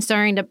we're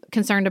concerned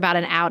about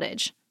an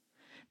outage.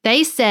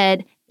 They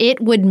said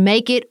it would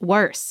make it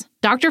worse.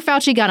 Dr.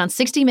 Fauci got on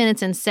 60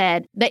 Minutes and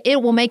said that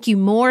it will make you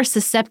more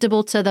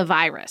susceptible to the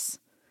virus.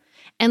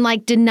 And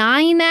like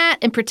denying that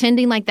and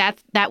pretending like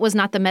that was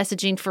not the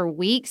messaging for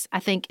weeks,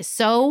 I think is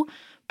so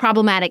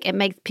problematic. It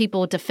makes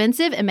people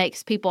defensive. It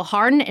makes people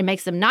harden. It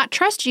makes them not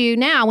trust you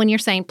now when you're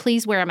saying,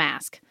 please wear a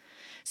mask.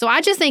 So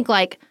I just think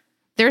like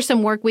there's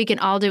some work we can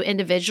all do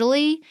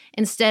individually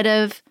instead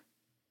of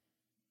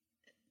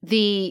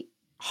the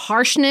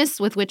harshness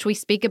with which we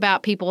speak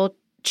about people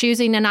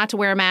choosing not to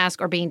wear a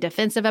mask or being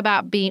defensive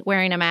about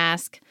wearing a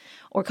mask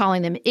or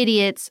calling them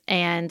idiots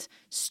and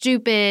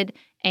stupid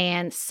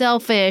and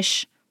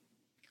selfish.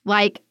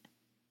 Like,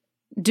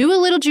 do a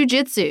little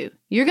jujitsu.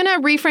 You're going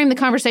to reframe the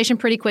conversation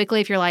pretty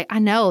quickly if you're like, I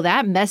know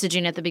that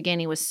messaging at the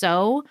beginning was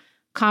so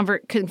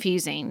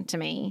confusing to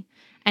me.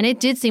 And it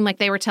did seem like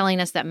they were telling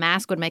us that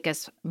masks would make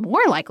us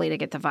more likely to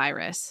get the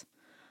virus.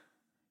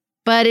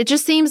 But it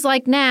just seems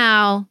like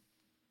now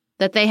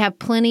that they have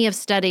plenty of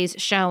studies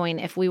showing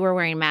if we were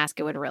wearing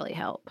masks, it would really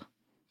help.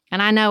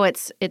 And I know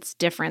it's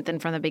different than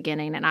from the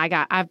beginning, and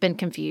I've been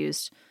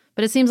confused.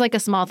 But it seems like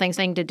a small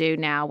thing to do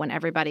now when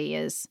everybody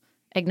is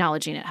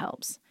acknowledging it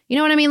helps. You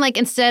know what I mean? Like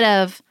instead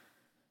of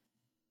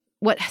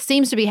what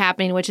seems to be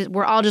happening, which is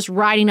we're all just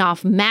writing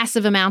off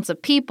massive amounts of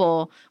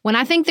people, when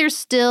I think there's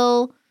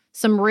still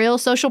some real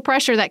social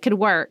pressure that could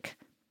work.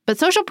 But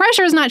social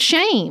pressure is not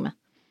shame.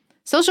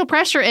 Social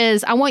pressure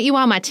is, I want you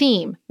on my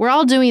team. We're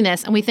all doing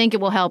this and we think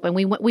it will help and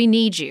we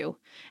need you.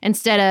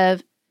 Instead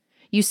of,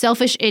 you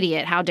selfish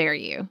idiot, how dare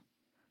you?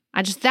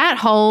 That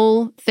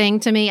whole thing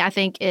to me, I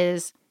think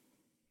is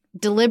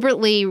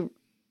deliberately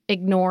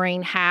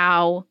ignoring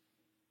how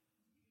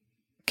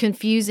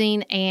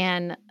confusing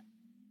and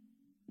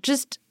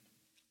just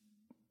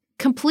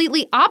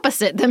completely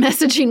opposite the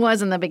messaging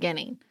was in the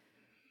beginning.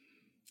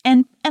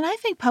 And I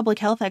think public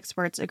health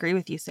experts agree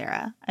with you,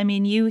 Sarah. I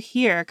mean, you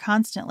hear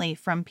constantly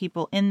from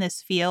people in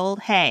this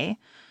field, hey,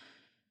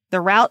 the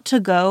route to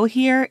go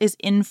here is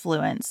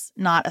influence,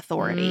 not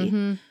authority.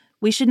 Mm-hmm.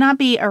 We should not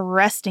be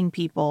arresting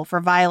people for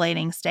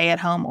violating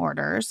stay-at-home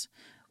orders.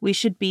 We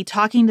should be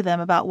talking to them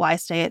about why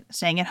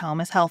staying at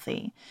home is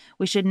healthy.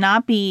 We should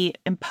not be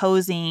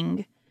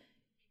imposing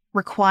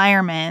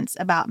requirements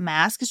about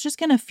masks. It's just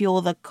going to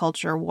fuel the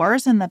culture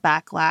wars and the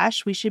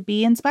backlash. We should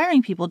be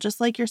inspiring people, just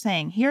like you're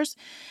saying.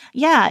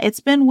 It's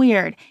been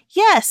weird.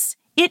 Yes,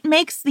 it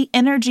makes the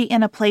energy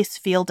in a place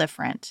feel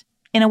different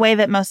in a way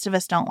that most of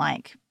us don't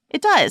like.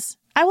 It does.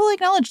 I will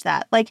acknowledge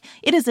that. Like,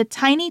 it is a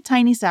tiny,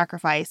 tiny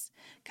sacrifice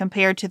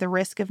compared to the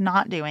risk of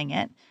not doing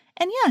it.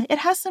 And yeah, it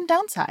has some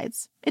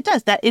downsides. It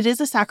does. That it is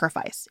a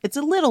sacrifice. It's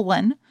a little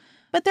one,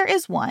 but there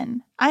is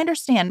one. I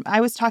understand.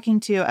 I was talking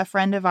to a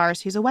friend of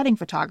ours who's a wedding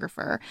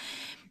photographer,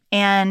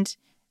 and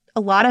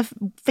a lot of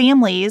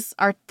families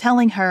are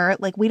telling her,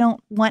 like, we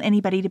don't want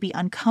anybody to be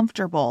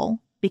uncomfortable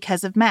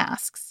because of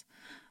masks.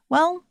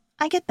 Well,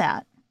 I get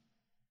that.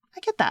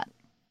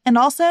 And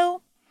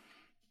also,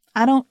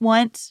 I don't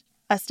want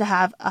us to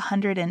have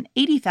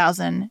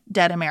 180,000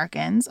 dead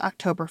Americans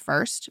October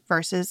 1st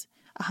versus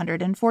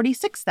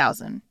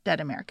 146,000 dead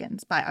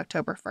Americans by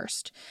October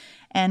 1st.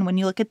 And when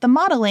you look at the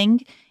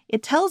modeling,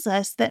 it tells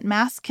us that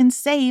masks can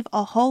save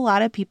a whole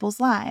lot of people's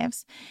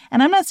lives.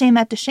 And I'm not saying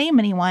that to shame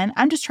anyone.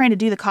 I'm just trying to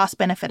do the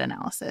cost-benefit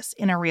analysis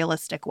in a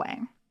realistic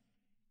way.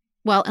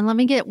 Well, and let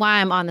me get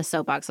why I'm on the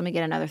soapbox. Let me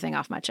get another thing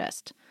off my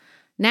chest.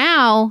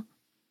 Now,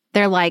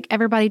 they're like,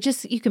 everybody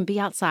you can be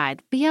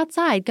outside,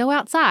 go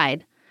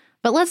outside.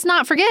 But let's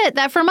not forget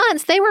that for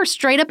months, they were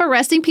straight up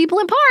arresting people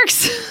in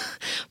parks,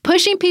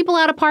 pushing people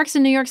out of parks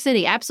in New York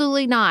City.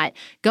 Absolutely not.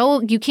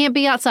 You can't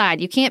be outside.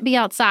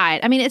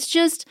 I mean, it's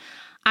just,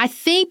 I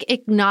think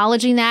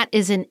acknowledging that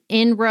is an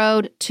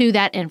inroad to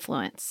that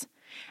influence.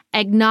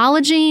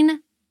 Acknowledging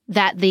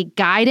that the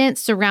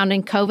guidance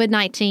surrounding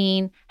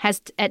COVID-19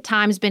 has at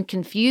times been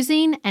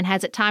confusing and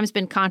has at times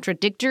been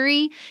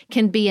contradictory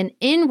can be an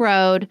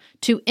inroad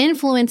to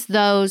influence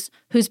those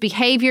whose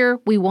behavior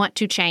we want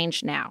to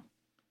change now.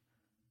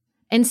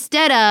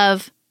 Instead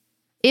of,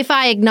 if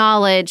I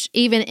acknowledge,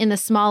 even in the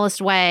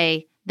smallest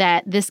way,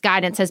 that this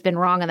guidance has been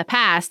wrong in the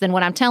past, then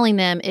what I'm telling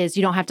them is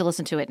you don't have to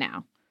listen to it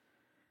now.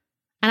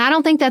 And I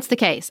don't think that's the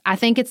case. I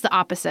think it's the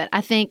opposite.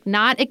 I think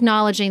not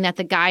acknowledging that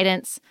the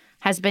guidance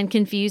has been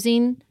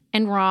confusing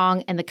and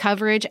wrong and the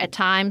coverage at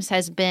times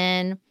has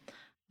been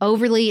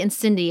overly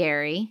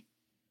incendiary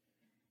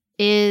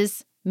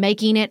is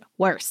making it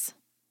worse.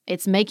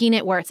 It's making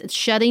it worse. It's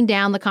shutting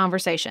down the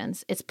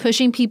conversations. It's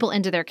pushing people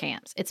into their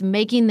camps. It's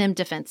making them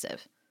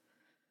defensive.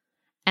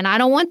 And I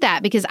don't want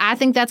that because I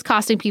think that's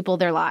costing people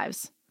their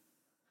lives.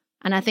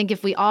 And I think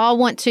if we all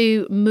want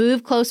to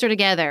move closer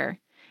together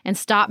and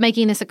stop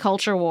making this a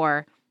culture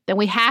war, then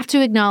we have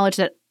to acknowledge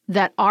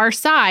that our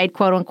side,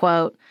 quote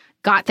unquote,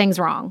 got things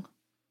wrong.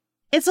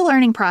 It's a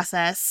learning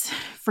process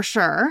for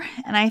sure.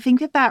 And I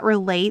think that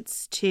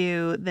relates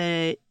to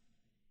the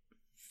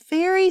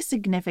very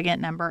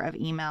significant number of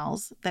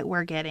emails that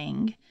we're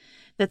getting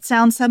that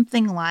sound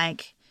something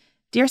like,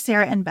 "Dear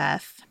Sarah and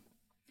Beth,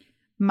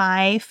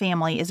 my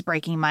family is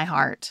breaking my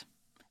heart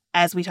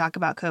as we talk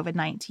about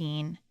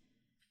COVID-19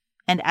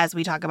 and as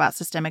we talk about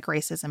systemic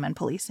racism and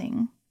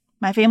policing.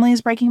 My family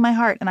is breaking my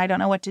heart and I don't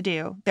know what to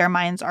do. Their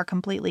minds are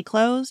completely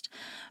closed.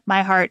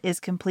 My heart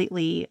is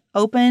completely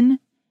open,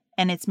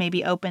 and it's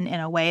maybe open in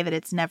a way that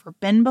it's never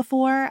been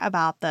before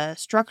about the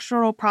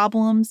structural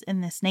problems in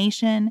this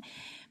nation.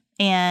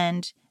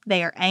 And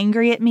they are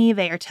angry at me.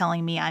 They are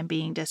telling me I'm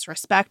being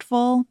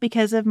disrespectful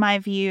because of my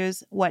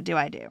views. What do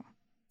I do?"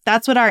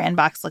 That's what our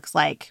inbox looks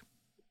like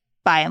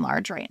by and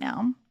large right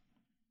now.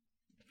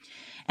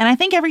 And I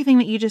think everything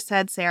that you just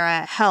said,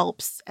 Sarah,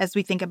 helps as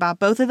we think about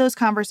both of those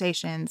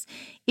conversations.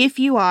 If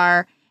you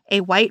are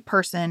a white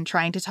person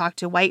trying to talk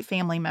to white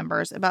family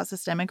members about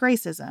systemic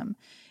racism,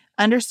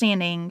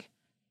 understanding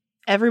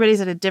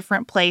everybody's at a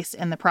different place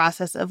in the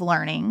process of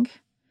learning.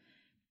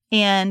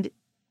 And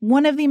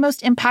one of the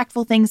most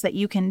impactful things that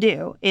you can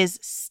do is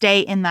stay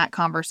in that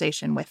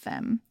conversation with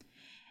them.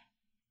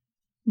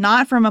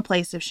 Not from a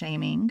place of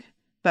shaming,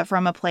 but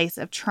from a place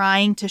of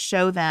trying to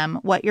show them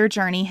what your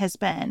journey has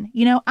been.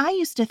 You know, I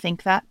used to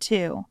think that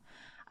too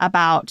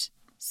about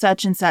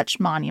such and such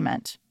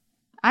monument.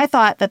 I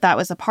thought that that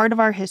was a part of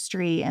our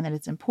history and that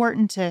it's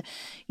important to,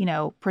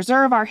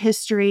 preserve our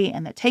history,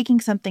 and that taking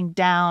something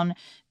down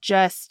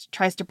just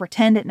tries to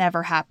pretend it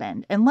never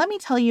happened. And let me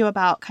tell you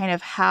about kind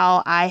of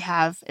how I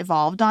have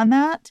evolved on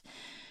that.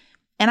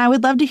 And I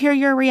would love to hear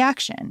your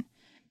reaction.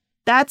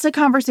 That's a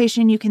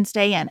conversation you can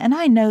stay in. And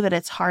I know that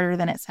it's harder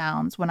than it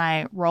sounds when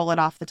I roll it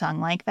off the tongue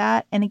like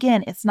that. And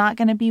again, it's not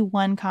going to be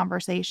one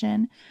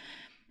conversation.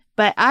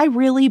 But I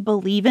really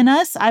believe in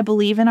us. I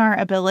believe in our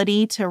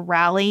ability to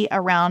rally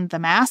around the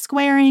mask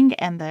wearing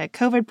and the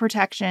COVID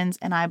protections.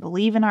 And I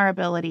believe in our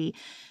ability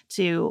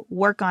to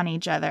work on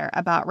each other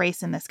about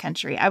race in this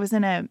country. I was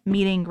in a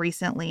meeting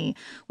recently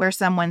where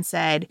someone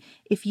said,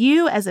 if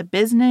you as a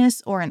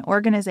business or an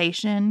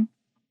organization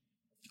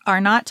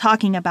are not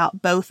talking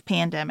about both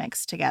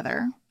pandemics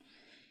together,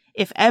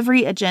 if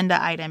every agenda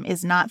item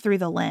is not through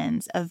the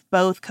lens of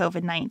both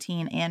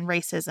COVID-19 and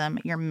racism,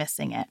 you're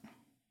missing it.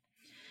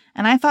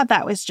 And I thought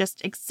that was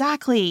just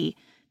exactly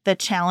the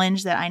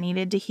challenge that I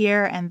needed to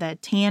hear and the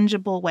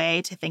tangible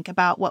way to think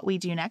about what we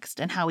do next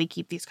and how we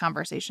keep these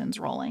conversations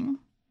rolling.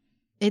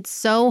 It's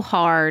so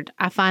hard.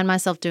 I find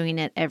myself doing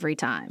it every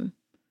time,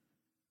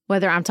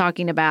 whether I'm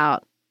talking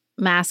about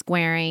mask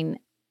wearing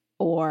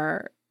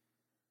or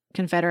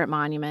Confederate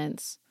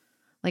monuments.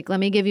 Like, let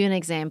me give you an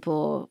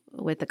example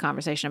with the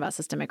conversation about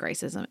systemic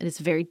racism. It is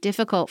very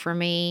difficult for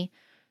me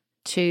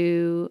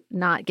to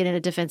not get in a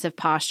defensive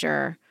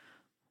posture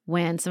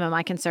when some of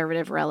my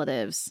conservative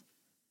relatives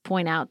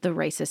point out the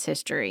racist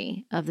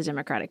history of the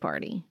Democratic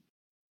Party.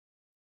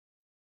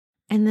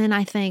 And then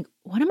I think,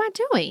 what am I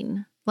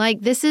doing? Like,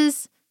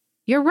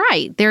 you're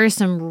right. There is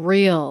some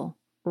real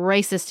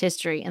racist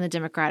history in the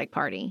Democratic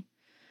Party.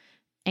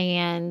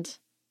 And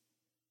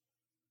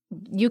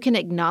you can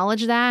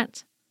acknowledge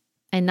that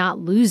and not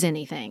lose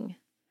anything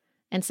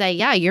and say,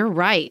 yeah, you're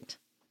right.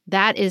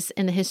 That is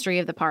in the history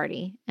of the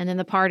party. And then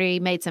the party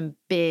made some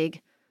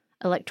big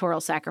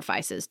electoral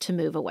sacrifices to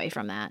move away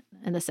from that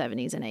in the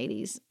 70s and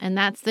 80s. And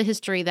that's the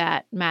history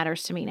that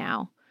matters to me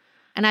now.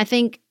 And I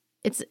think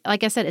it's,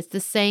 like I said, it's the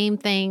same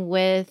thing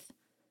with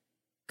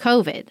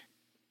COVID.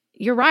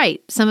 You're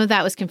right. Some of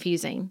that was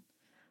confusing.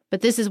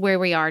 But this is where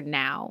we are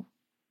now.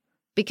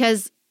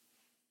 Because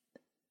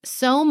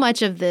so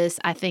much of this,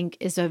 I think,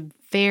 is a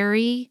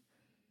very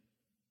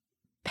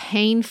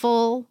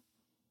painful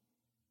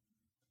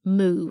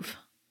move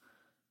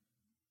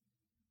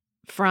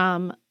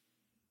from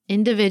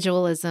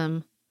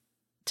individualism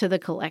to the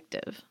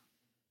collective.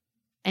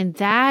 And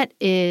that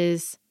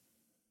is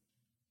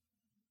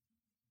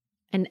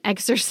an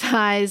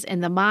exercise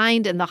in the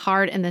mind and the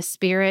heart and the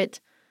spirit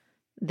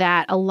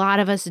that a lot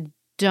of us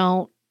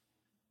don't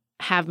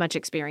have much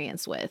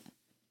experience with.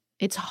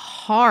 It's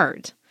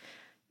hard.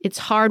 It's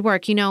hard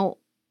work. You know,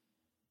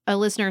 a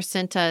listener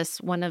sent us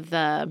one of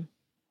the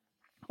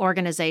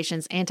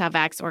organizations,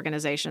 anti-vax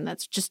organization,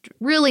 that's just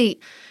really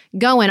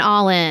going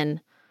all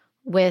in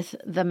with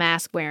the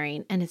mask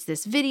wearing. And it's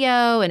this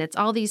video and it's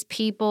all these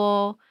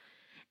people.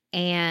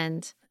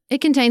 And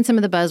it contains some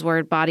of the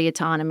buzzword body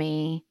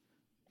autonomy.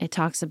 It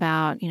talks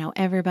about, you know,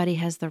 everybody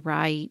has the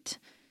right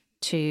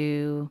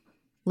to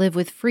live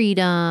with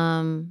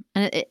freedom.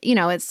 And,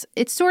 it's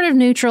sort of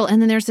neutral. And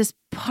then there's this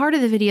part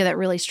of the video that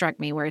really struck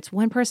me where it's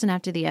one person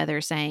after the other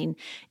saying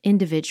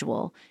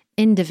individual,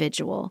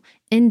 individual,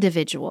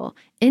 individual,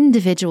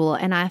 individual.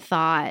 And I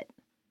thought,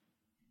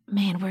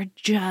 man,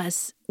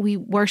 we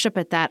worship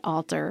at that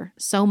altar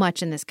so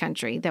much in this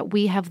country that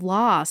we have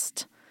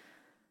lost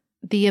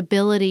the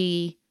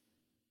ability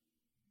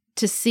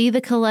to see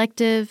the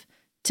collective,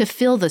 to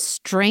feel the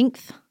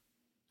strength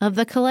of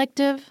the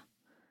collective,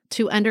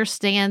 to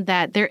understand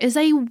that there is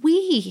a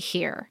we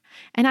here.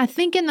 And I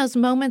think in those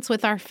moments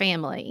with our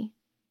family,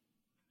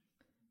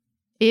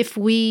 if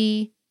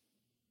we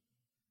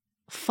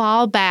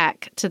fall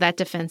back to that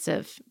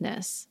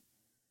defensiveness,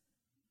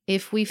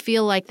 if we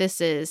feel like this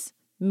is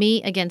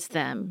me against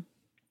them,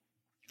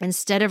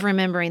 instead of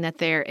remembering that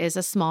there is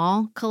a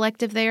small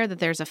collective there, that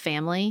there's a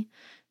family,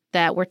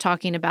 that we're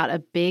talking about a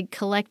big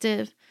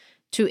collective,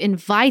 to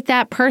invite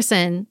that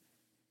person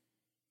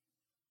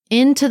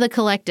into the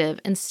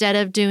collective instead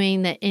of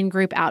doing the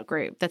in-group,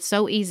 out-group. That's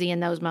so easy in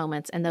those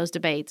moments and those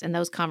debates and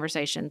those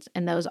conversations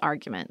and those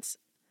arguments.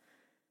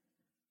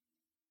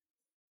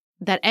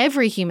 That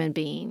every human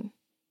being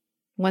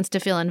wants to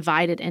feel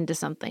invited into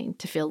something,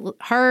 to feel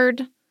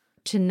heard,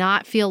 to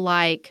not feel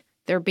like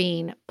they're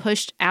being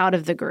pushed out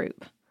of the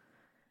group.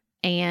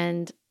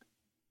 And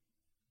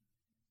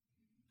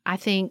I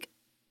think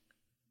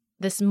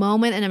this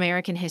moment in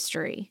American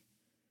history,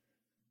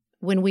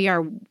 when we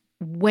are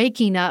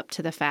waking up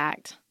to the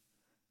fact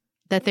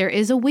that there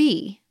is a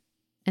we,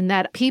 and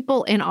that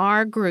people in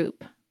our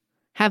group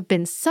have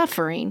been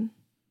suffering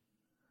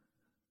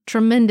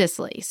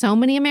tremendously. So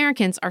many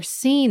Americans are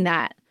seeing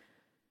that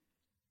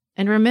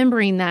and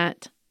remembering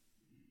that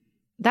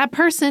that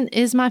person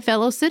is my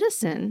fellow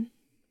citizen.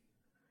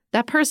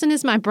 That person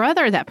is my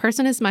brother. That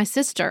person is my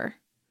sister.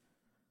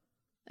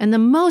 And the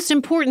most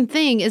important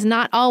thing is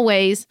not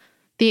always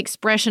the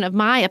expression of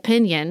my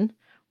opinion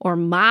or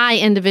my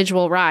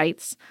individual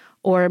rights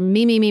or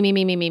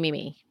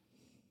me.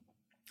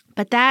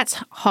 But that's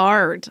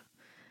hard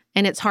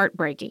and it's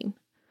heartbreaking.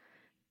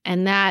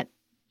 And that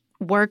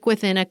work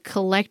within a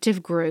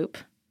collective group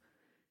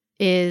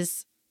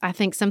is, I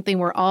think, something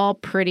we're all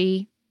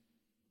pretty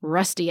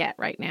rusty at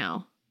right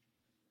now.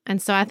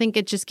 And so I think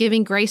it's just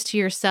giving grace to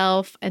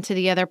yourself and to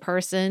the other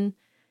person,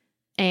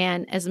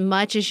 and as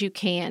much as you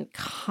can,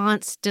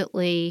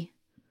 constantly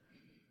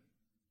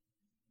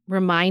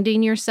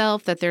reminding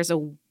yourself that there's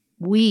a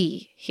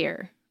we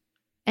here.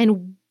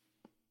 And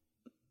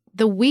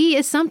the we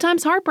is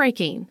sometimes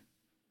heartbreaking,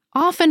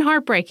 often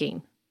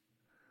heartbreaking.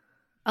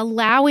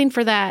 Allowing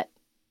for that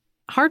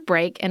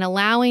heartbreak and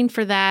allowing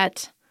for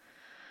that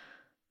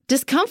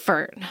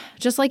discomfort,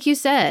 just like you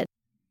said.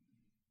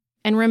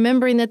 And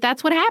remembering that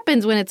that's what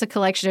happens when it's a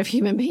collection of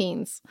human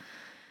beings.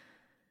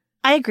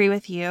 I agree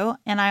with you.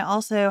 And I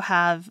also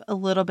have a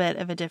little bit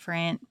of a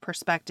different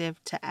perspective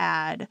to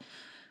add,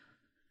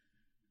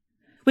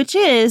 which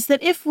is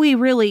that if we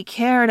really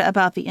cared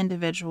about the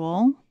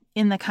individual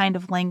in the kind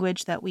of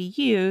language that we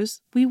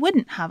use, we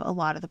wouldn't have a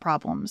lot of the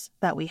problems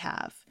that we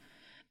have,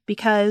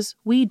 because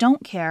we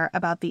don't care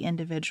about the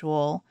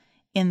individual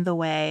in the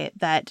way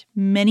that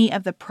many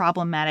of the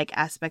problematic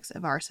aspects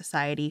of our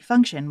society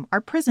function. Our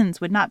prisons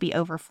would not be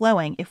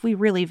overflowing if we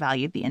really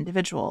valued the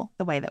individual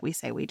the way that we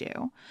say we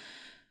do.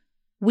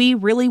 We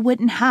really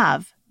wouldn't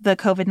have the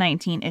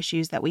COVID-19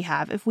 issues that we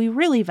have if we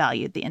really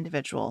valued the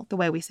individual the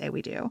way we say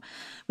we do.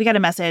 We got a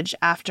message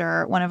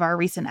after one of our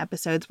recent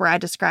episodes where I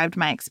described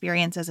my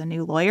experience as a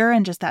new lawyer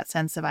and just that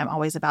sense of I'm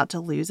always about to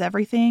lose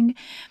everything.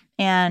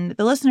 And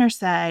the listener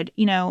said,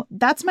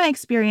 that's my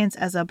experience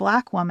as a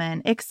Black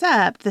woman,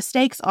 except the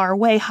stakes are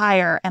way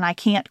higher and I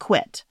can't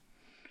quit.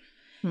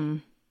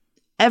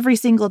 Every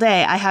single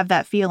day I have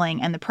that feeling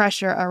and the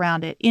pressure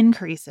around it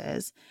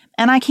increases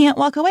and I can't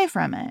walk away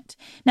from it.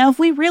 Now, if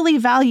we really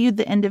valued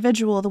the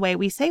individual the way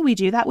we say we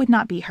do, that would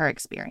not be her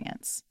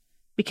experience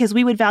because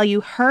we would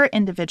value her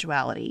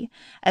individuality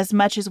as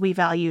much as we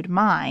valued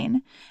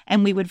mine,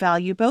 and we would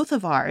value both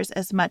of ours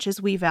as much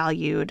as we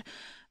valued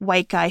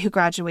white guy who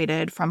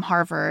graduated from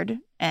Harvard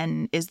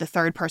and is the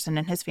third person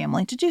in his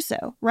family to do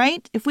so,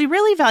 right? If we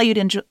really valued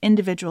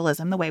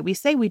individualism the way we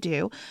say we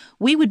do,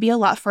 we would be a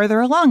lot further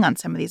along on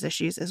some of these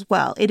issues as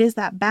well. It is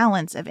that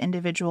balance of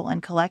individual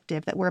and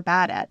collective that we're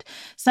bad at.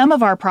 Some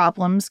of our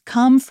problems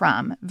come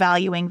from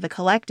valuing the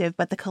collective,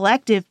 but the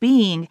collective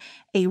being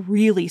a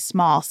really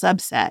small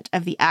subset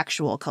of the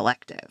actual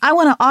collective. I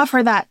want to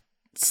offer that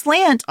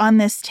slant on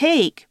this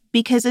take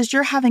because as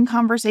you're having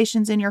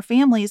conversations in your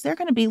families, there are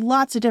going to be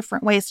lots of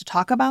different ways to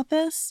talk about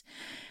this.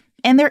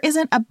 And there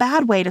isn't a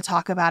bad way to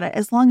talk about it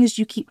as long as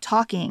you keep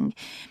talking.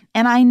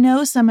 And I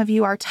know some of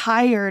you are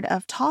tired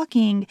of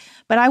talking,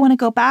 but I want to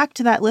go back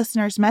to that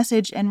listener's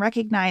message and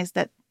recognize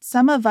that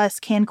some of us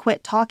can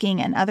quit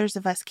talking and others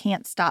of us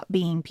can't stop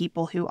being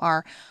people who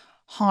are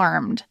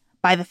harmed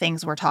by the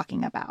things we're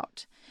talking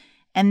about.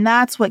 And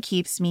that's what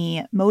keeps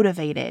me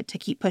motivated to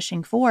keep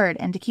pushing forward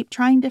and to keep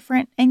trying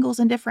different angles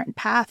and different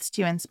paths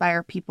to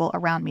inspire people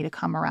around me to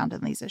come around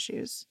on these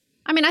issues.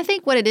 I mean, I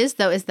think what it is,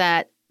 though, is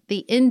that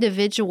the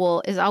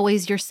individual is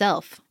always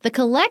yourself. The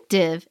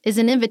collective is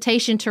an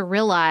invitation to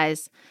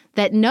realize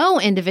that no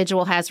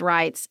individual has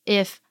rights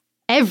if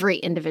every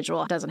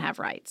individual doesn't have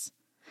rights.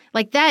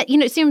 Like that, see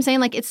what I'm saying?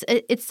 Like it's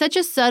such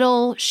a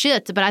subtle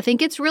shift, but I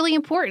think it's really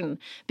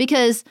important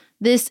because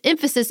this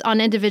emphasis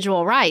on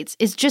individual rights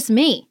is just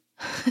me.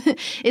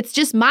 It's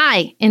just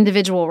my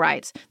individual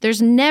rights.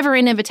 There's never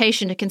an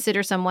invitation to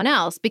consider someone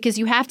else because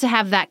you have to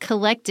have that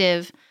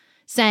collective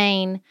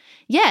saying,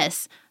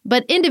 yes,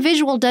 but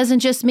individual doesn't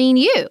just mean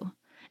you.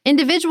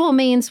 Individual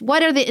means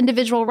what are the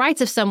individual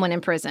rights of someone in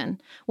prison?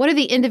 What are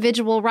the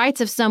individual rights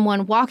of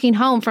someone walking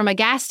home from a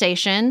gas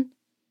station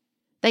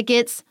that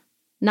gets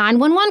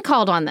 911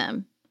 called on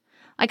them?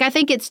 Like, I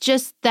think it's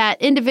just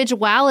that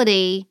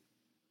individuality,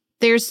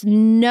 there's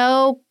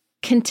no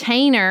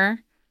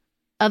container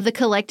of the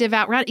collective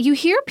outright. You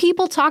hear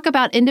people talk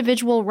about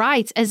individual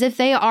rights as if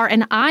they are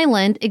an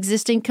island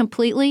existing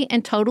completely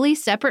and totally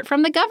separate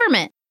from the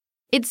government.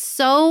 It's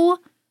so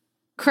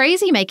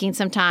crazy making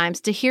sometimes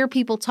to hear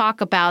people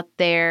talk about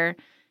their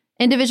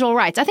individual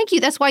rights. I think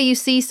that's why you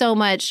see so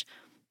much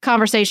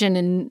conversation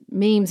and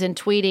memes and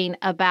tweeting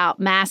about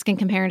mask in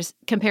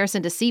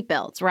comparison to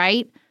seatbelts,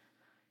 right?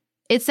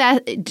 It's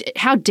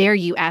how dare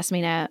you ask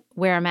me to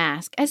wear a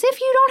mask? As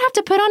if you don't have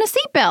to put on a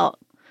seatbelt.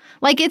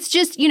 Like, it's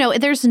just,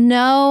 there's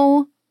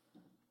no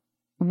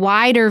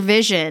wider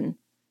vision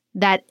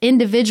that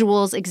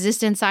individuals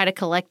exist inside a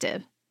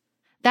collective.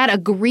 That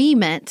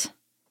agreement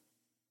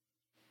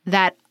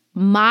that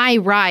my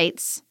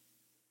rights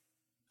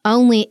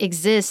only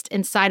exist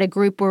inside a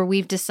group where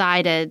we've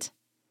decided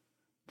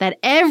that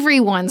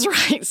everyone's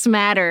rights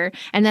matter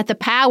and that the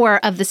power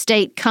of the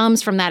state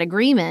comes from that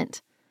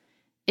agreement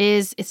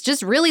it's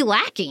just really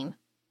lacking.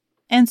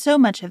 And so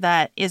much of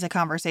that is a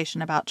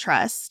conversation about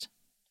trust,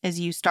 as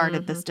you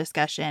started this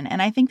discussion.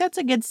 And I think that's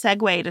a good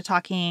segue to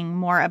talking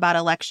more about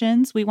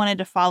elections. We wanted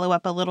to follow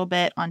up a little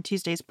bit on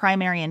Tuesday's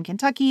primary in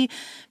Kentucky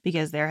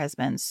because there has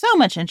been so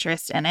much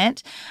interest in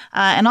it.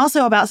 And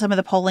also about some of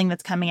the polling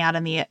that's coming out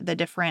and the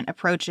different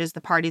approaches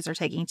the parties are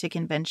taking to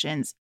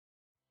conventions.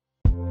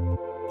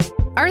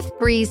 Earth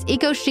Breeze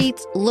Eco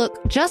Sheets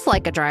look just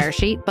like a dryer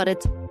sheet, but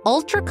it's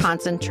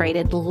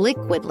ultra-concentrated,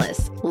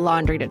 liquidless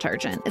laundry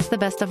detergent. It's the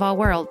best of all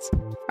worlds.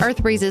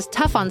 Earth Breeze is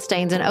tough on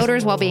stains and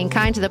odors while being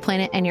kind to the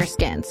planet and your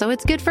skin, so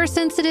it's good for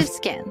sensitive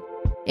skin.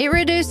 It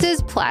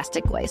reduces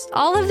plastic waste.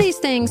 All of these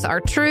things are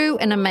true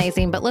and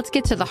amazing, but let's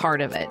get to the heart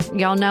of it.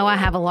 Y'all know I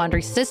have a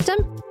laundry system.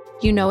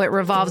 You know it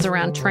revolves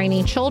around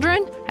training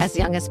children as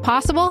young as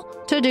possible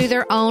to do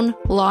their own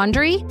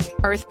laundry.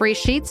 Earth Breeze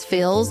Sheets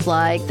feels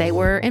like they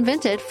were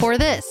invented for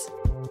this.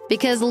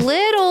 Because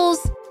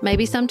littles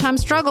maybe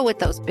sometimes struggle with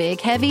those big,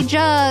 heavy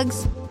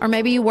jugs. Or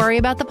maybe you worry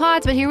about the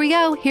pods, but here we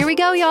go. Here we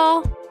go,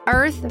 y'all.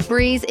 Earth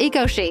Breeze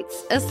Eco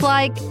Sheets. It's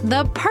like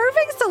the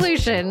perfect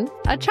solution.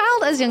 A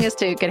child as young as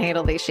 2 can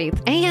handle these sheets.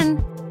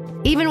 And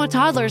even with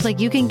toddlers, like,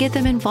 you can get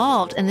them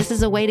involved. And this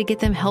is a way to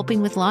get them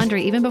helping with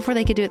laundry even before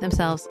they could do it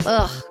themselves.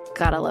 Ugh,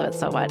 God, I love it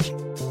so much.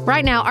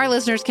 Right now, our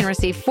listeners can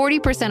receive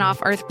 40%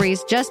 off Earth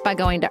Breeze just by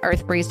going to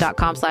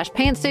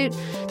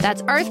earthbreeze.com/pantsuit.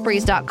 That's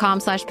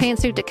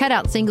earthbreeze.com/pantsuit to cut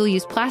out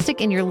single-use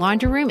plastic in your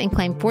laundry room and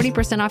claim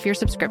 40% off your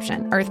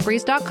subscription.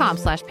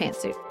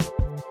 earthbreeze.com/pantsuit.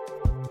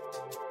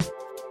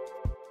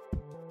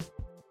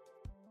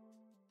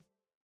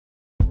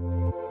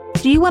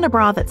 Do you want a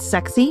bra that's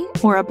sexy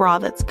or a bra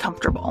that's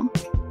comfortable?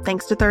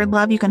 Thanks to Third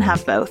Love, you can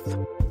have both.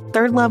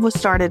 Third Love was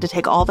started to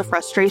take all the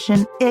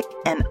frustration, ick,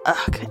 and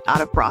ugh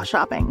out of bra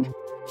shopping.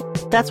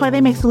 That's why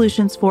they make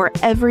solutions for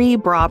every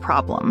bra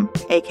problem,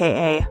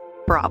 aka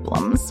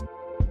problems.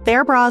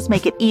 Their bras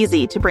make it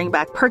easy to bring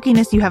back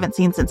perkiness you haven't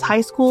seen since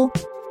high school,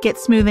 get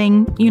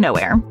smoothing you know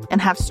where,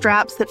 and have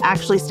straps that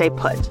actually stay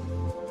put.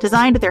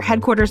 Designed at their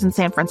headquarters in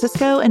San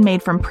Francisco and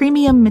made from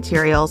premium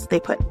materials, they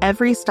put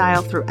every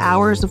style through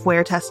hours of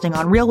wear testing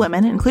on real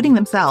women, including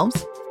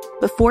themselves,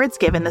 before it's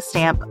given the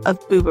stamp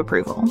of boob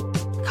approval.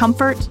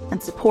 Comfort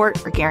and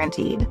support are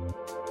guaranteed.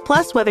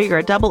 Plus, whether you're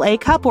a AA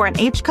cup or an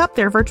H cup,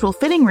 their virtual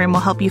fitting room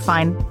will help you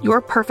find your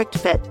perfect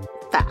fit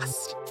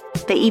fast.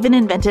 They even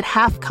invented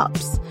half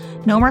cups.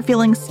 No more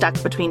feeling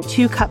stuck between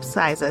two cup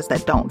sizes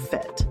that don't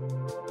fit.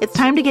 It's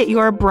time to get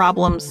your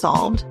problem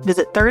solved.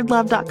 Visit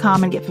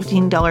thirdlove.com and get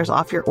 $15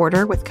 off your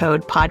order with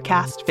code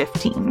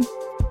PODCAST15.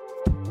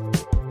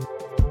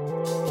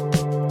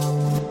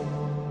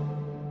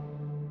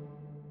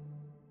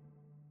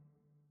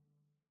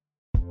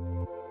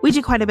 We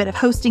do quite a bit of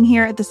hosting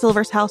here at the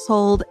Silvers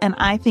household, and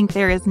I think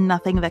there is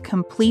nothing that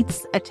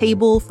completes a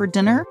table for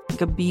dinner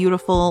like a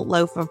beautiful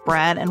loaf of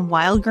bread, and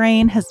Wild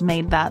Grain has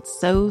made that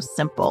so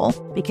simple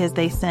because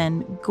they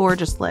send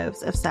gorgeous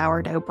loaves of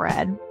sourdough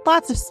bread.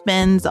 Lots of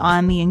spins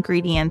on the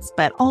ingredients,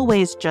 but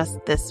always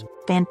just this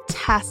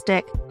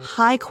fantastic,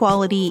 high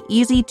quality,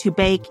 easy to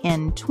bake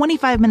in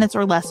 25 minutes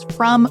or less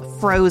from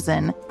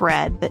frozen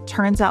bread that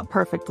turns out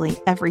perfectly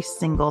every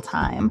single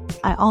time.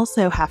 I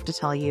also have to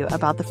tell you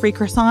about the free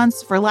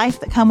croissants for life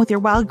that come with your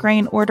Wild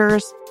Grain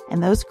orders.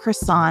 And those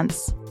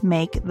croissants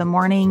make the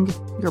morning,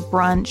 your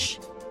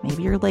brunch,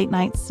 maybe your late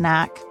night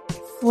snack,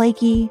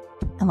 flaky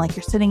and like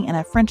you're sitting in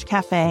a French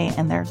cafe,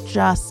 and they're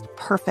just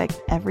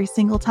perfect every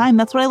single time.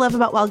 That's what I love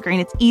about Wild Grain.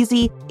 It's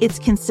easy, it's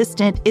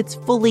consistent, it's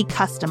fully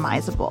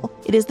customizable.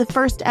 It is the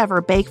first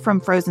ever bake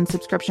from frozen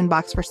subscription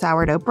box for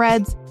sourdough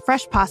breads,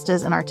 fresh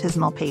pastas, and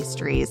artisanal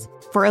pastries.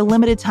 For a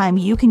limited time,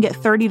 you can get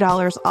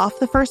 $30 off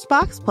the first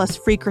box plus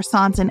free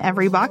croissants in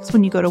every box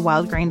when you go to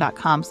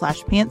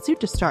wildgrain.com/pantsuit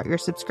to start your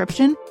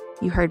subscription.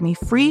 You heard me,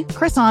 free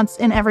croissants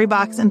in every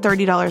box and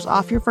 $30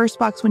 off your first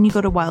box when you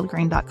go to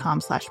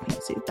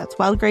wildgrain.com/pantsuit. That's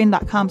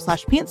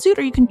wildgrain.com/pantsuit,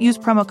 or you can use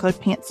promo code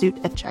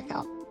pantsuit at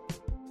checkout.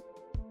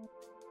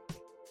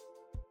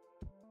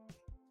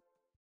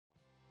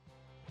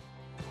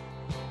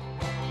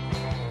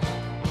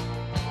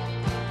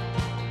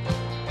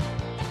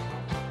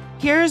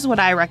 Here's what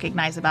I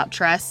recognize about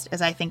trust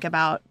as I think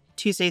about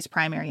Tuesday's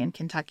primary in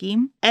Kentucky.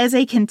 As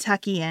a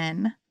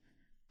Kentuckian,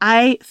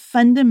 I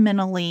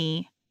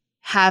fundamentally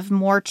have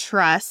more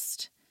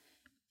trust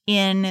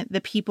in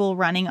the people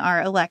running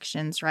our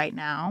elections right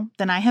now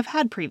than I have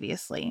had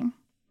previously.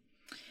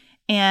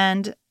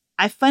 And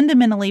I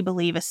fundamentally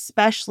believe,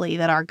 especially,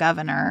 that our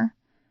governor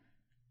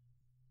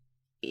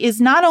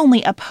is not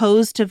only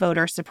opposed to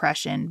voter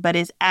suppression, but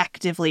is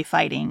actively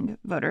fighting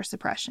voter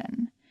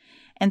suppression.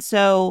 And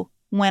so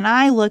when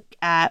I look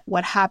at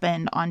what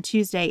happened on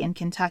Tuesday in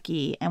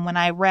Kentucky, and when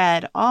I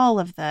read all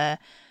of the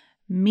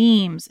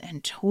memes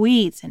and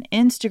tweets and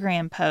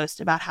Instagram posts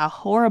about how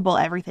horrible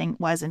everything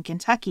was in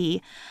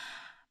Kentucky,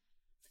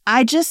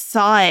 I just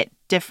saw it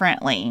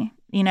differently.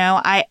 You know,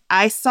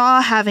 I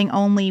saw having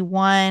only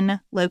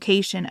one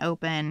location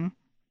open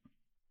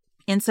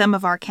in some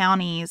of our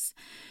counties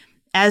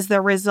as the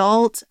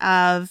result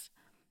of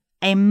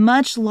a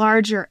much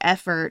larger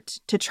effort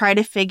to try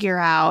to figure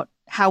out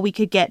how we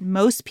could get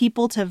most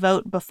people to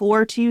vote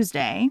before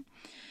Tuesday,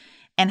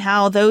 and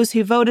how those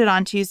who voted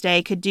on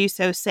Tuesday could do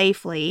so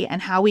safely,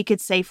 and how we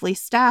could safely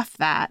staff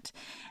that.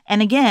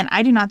 And again,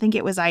 I do not think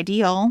it was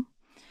ideal,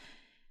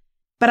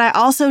 but I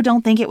also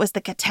don't think it was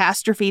the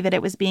catastrophe that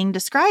it was being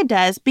described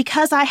as,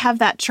 because I have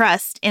that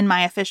trust in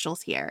my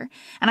officials here.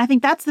 And I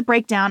think that's the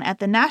breakdown at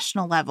the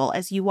national level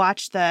as you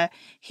watch the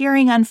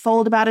hearing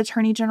unfold about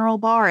Attorney General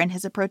Barr and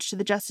his approach to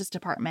the Justice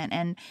Department,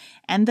 and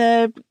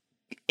the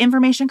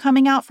information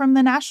coming out from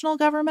the national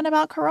government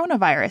about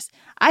coronavirus.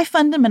 I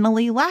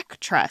fundamentally lack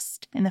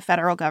trust in the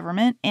federal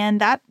government, and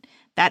that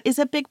is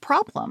a big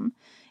problem.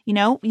 You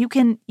know, you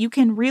can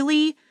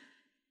really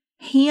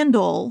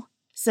handle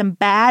some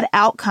bad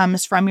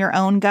outcomes from your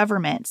own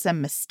government,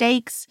 some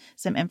mistakes,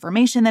 some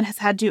information that has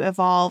had to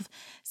evolve,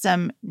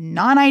 some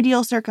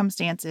non-ideal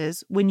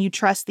circumstances when you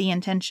trust the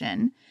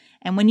intention.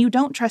 And when you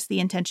don't trust the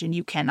intention,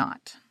 you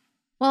cannot.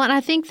 Well, and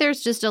I think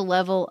there's just a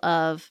level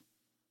of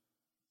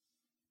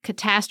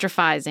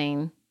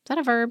catastrophizing. Is that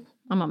a verb?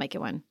 I'm going to make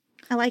it one.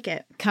 I like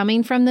it.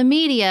 Coming from the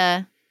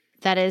media,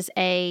 that is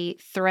a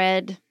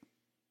thread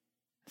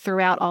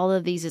throughout all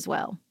of these as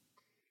well.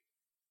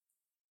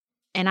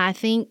 And I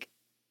think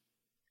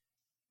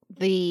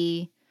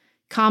the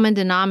common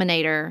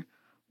denominator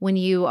when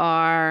you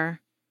are,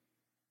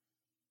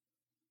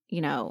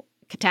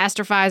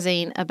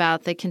 catastrophizing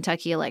about the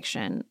Kentucky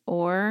election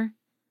or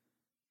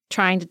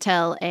trying to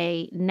tell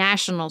a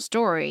national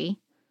story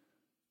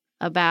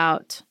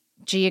about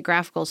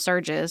geographical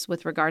surges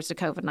with regards to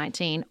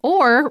COVID-19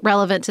 or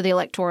relevant to the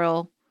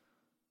electoral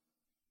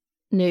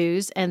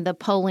news and the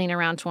polling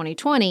around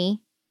 2020,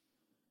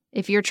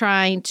 if you're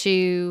trying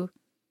to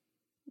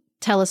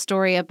tell a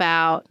story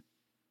about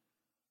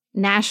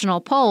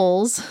national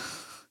polls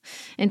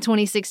in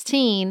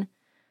 2016,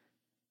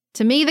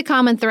 to me, the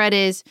common thread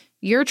is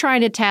you're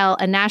trying to tell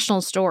a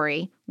national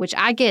story, which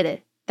I get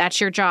it.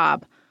 That's your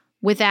job,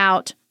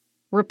 without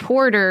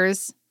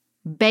reporters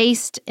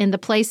based in the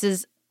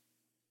places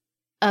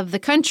of the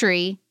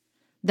country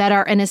that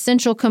are an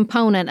essential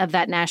component of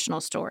that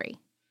national story.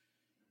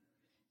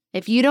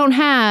 If you don't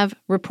have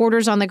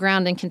reporters on the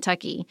ground in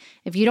Kentucky,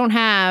 if you don't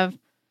have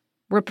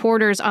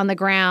reporters on the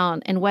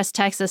ground in West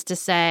Texas to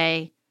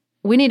say,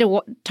 we need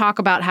to talk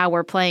about how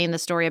we're playing the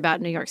story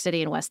about New York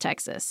City and West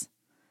Texas.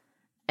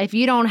 If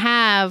you don't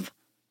have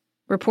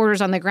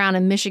reporters on the ground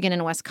in Michigan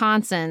and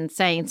Wisconsin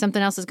saying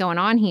something else is going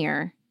on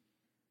here,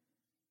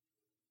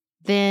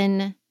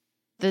 then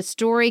the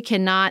story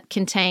cannot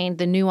contain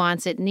the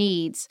nuance it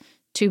needs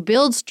to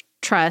build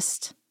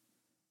trust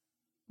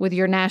with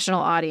your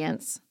national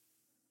audience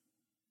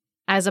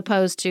as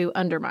opposed to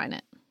undermine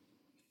it.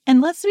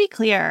 And let's be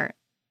clear,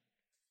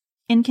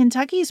 in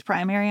Kentucky's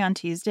primary on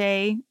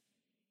Tuesday,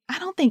 I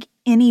don't think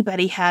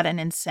anybody had an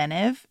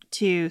incentive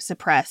to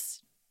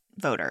suppress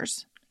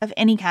voters of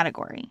any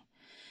category.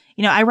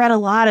 You know, I read a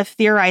lot of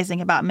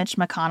theorizing about Mitch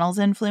McConnell's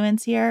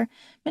influence here.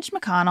 Mitch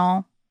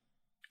McConnell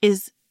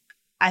is,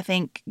 I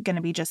think, going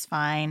to be just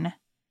fine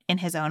in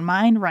his own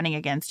mind running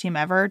against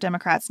whomever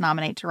Democrats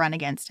nominate to run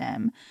against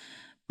him.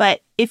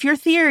 But if your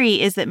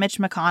theory is that Mitch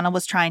McConnell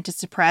was trying to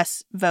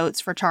suppress votes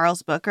for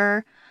Charles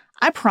Booker,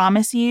 I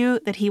promise you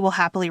that he will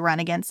happily run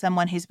against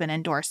someone who's been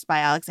endorsed by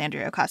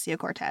Alexandria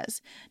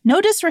Ocasio-Cortez.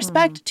 No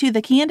disrespect to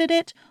the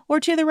candidate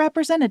or to the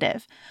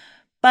representative,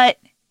 but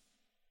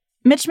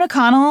Mitch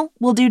McConnell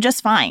will do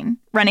just fine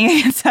running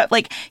against that.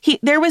 Like,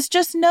 there was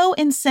just no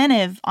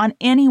incentive on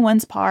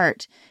anyone's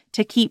part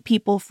to keep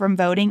people from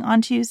voting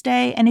on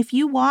Tuesday. And if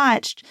you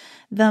watched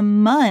the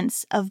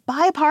months of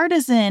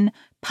bipartisan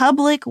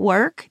public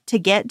work to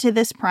get to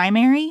this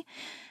primary,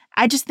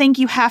 I just think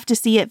you have to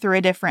see it through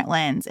a different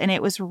lens. And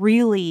it was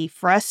really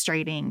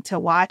frustrating to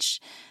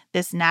watch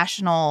this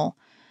national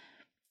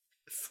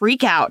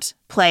freakout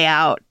play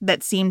out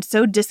that seemed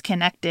so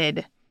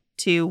disconnected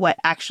to what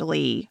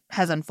actually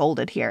has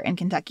unfolded here in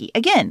Kentucky.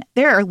 Again,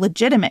 there are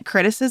legitimate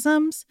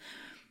criticisms,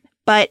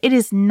 but it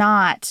is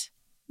not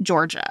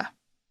Georgia.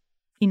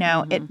 You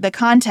know, the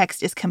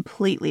context is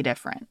completely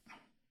different.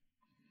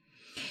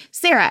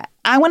 Sarah,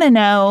 I want to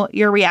know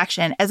your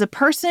reaction as a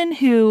person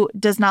who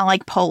does not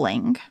like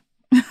polling.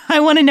 I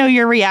want to know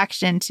your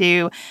reaction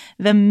to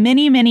the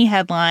many, many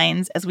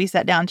headlines as we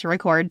sat down to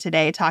record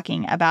today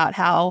talking about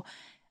how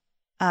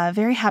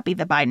very happy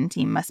the Biden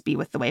team must be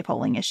with the way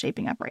polling is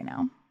shaping up right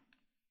now.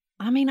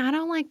 I mean, I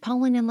don't like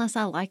polling unless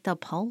I like the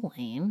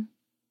polling.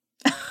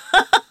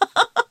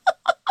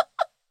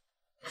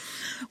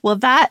 Well,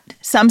 that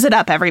sums it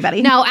up,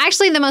 everybody. No,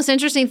 actually, the most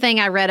interesting thing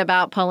I read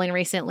about polling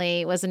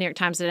recently was the New York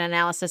Times did an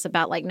analysis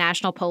about like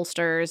national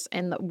pollsters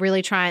and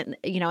really trying,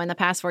 you know, in the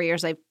past 4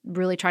 years, they've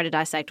really tried to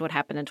dissect what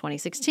happened in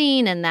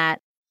 2016 and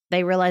that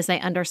they realized they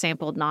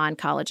undersampled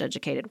non-college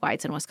educated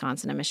whites in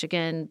Wisconsin and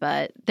Michigan.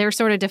 But they're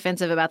sort of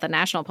defensive about the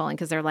national polling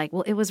because they're like,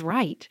 well, it was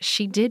right.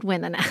 She did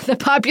win the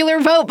popular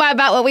vote by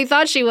about what we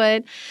thought she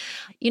would.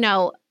 You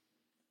know,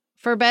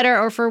 for better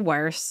or for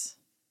worse,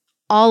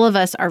 all of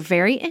us are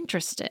very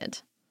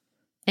interested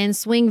in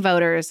swing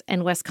voters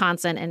in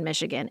Wisconsin and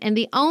Michigan. And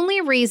the only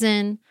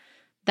reason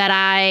that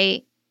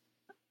I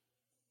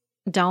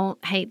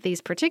don't hate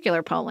these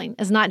particular polling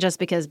is not just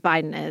because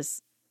Biden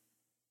is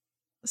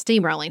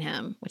steamrolling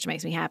him, which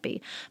makes me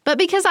happy, but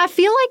because I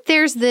feel like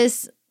there's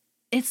this,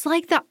 it's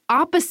like the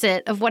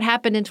opposite of what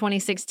happened in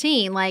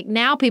 2016. Like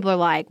now people are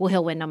like, well,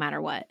 he'll win no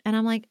matter what. And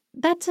I'm like,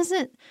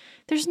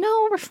 there's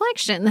no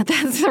reflection that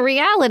that's the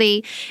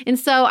reality. And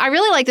so I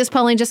really like this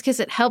polling just because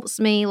it helps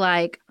me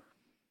like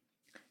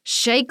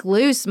shake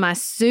loose my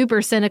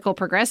super cynical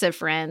progressive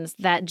friends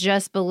that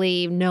just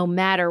believe no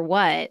matter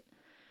what,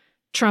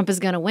 Trump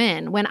is going to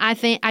win. When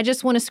I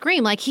just want to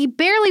scream, like he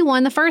barely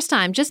won the first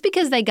time. Just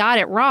because they got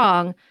it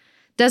wrong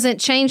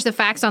doesn't change the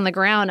facts on the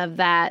ground of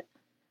that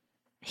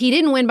he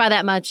didn't win by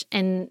that much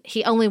and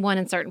he only won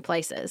in certain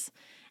places.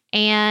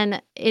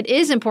 And it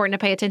is important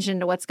to pay attention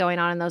to what's going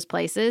on in those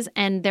places.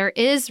 And there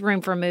is room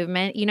for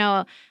movement. You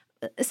know,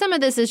 some of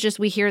this is just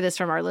we hear this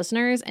from our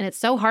listeners, and it's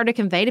so hard to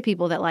convey to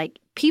people that, like,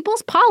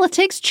 people's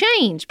politics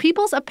change.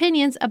 People's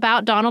opinions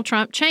about Donald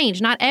Trump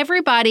change. Not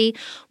everybody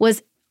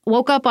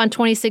woke up on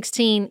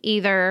 2016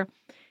 either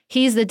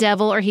he's the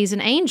devil or he's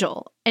an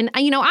angel. And,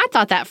 you know, I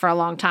thought that for a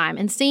long time.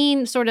 And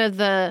seeing sort of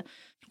the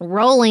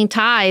rolling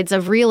tides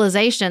of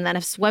realization that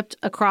have swept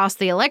across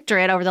the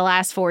electorate over the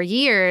last 4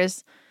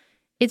 years,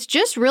 it's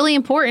just really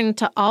important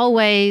to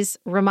always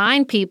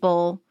remind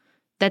people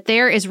that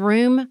there is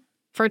room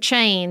for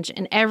change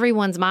in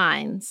everyone's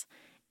minds.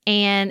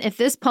 And if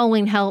this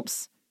polling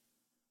helps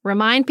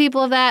remind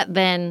people of that,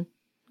 then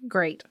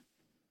great.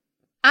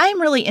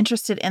 I'm really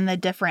interested in the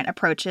different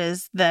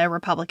approaches the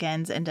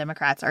Republicans and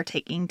Democrats are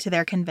taking to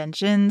their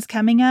conventions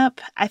coming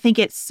up. I think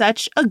it's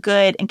such a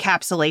good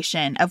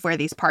encapsulation of where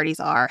these parties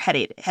are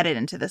headed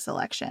into this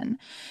election.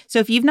 So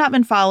if you've not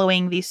been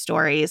following these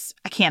stories,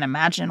 I can't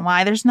imagine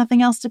why. There's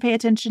nothing else to pay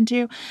attention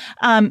to.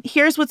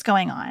 Here's what's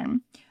going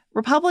on.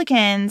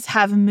 Republicans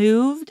have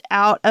moved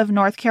out of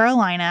North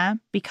Carolina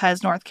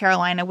because North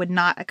Carolina would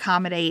not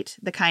accommodate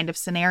the kind of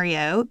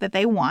scenario that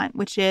they want,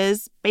 which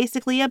is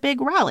basically a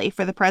big rally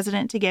for the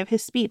president to give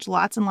his speech.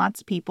 Lots and lots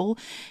of people,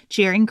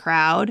 cheering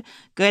crowd,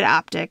 good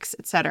optics,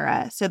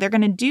 etc. So they're going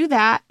to do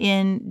that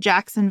in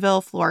Jacksonville,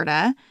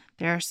 Florida.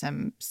 There's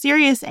some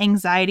serious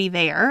anxiety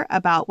there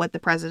about what the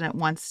president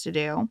wants to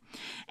do,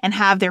 and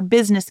have their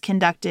business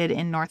conducted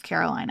in North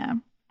Carolina.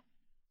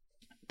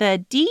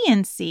 The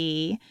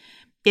DNC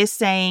is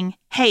saying,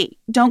 hey,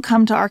 don't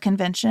come to our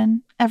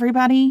convention,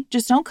 everybody.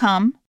 Just don't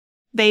come.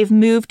 They've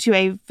moved to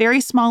a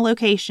very small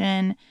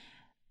location.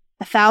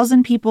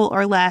 1,000 people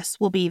or less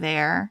will be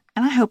there.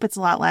 And I hope it's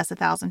a lot less.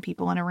 1,000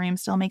 people in a room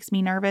still makes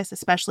me nervous,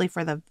 especially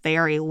for the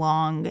very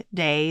long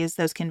days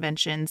those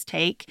conventions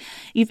take.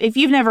 If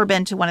you've never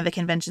been to one of the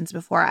conventions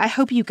before, I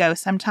hope you go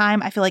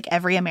sometime. I feel like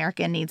every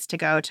American needs to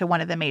go to one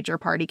of the major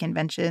party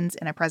conventions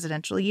in a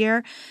presidential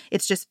year.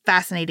 It's just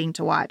fascinating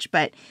to watch.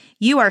 But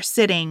you are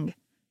sitting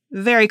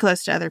very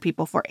close to other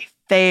people for a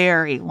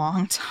very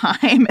long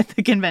time at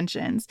the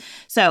conventions.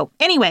 So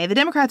anyway, the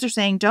Democrats are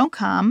saying don't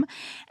come,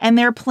 and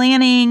they're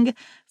planning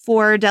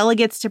for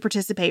delegates to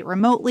participate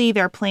remotely.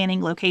 They're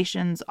planning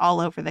locations all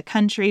over the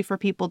country for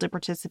people to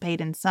participate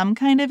in some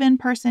kind of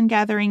in-person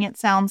gathering, it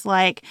sounds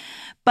like.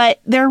 But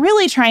they're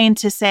really trying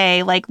to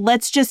say, like,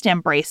 let's just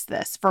embrace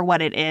this for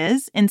what it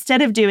is.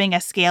 Instead of doing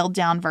a scaled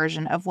down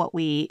version of what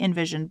we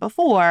envisioned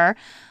before,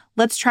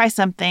 let's try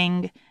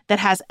something that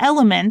has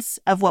elements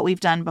of what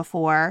we've done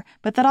before,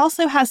 but that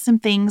also has some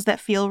things that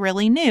feel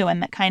really new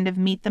and that kind of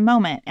meet the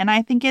moment. And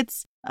I think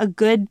it's a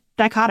good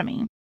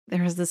dichotomy.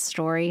 There was this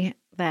story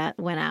that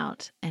went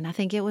out, and I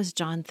think it was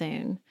John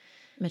Thune,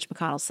 Mitch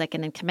McConnell's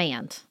second in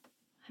command,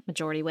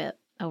 majority whip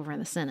over in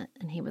the Senate.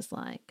 And he was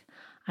like,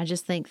 I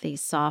just think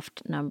these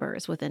soft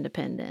numbers with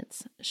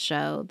independents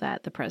show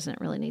that the president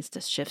really needs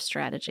to shift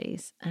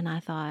strategies. And I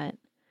thought,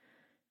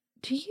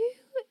 do you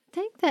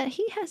think that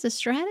he has a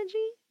strategy?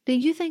 Do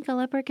you think a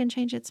leopard can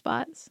change its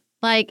spots?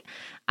 Like,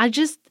 I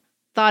just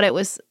thought it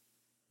was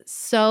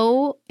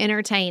so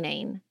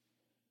entertaining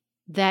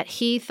that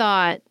he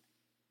thought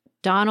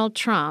Donald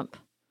Trump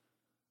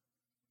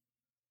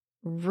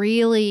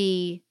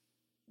really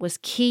was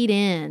keyed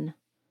in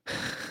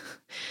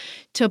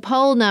to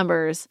poll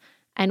numbers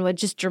and would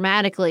just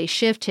dramatically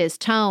shift his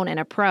tone and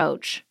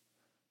approach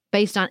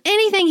based on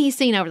anything he's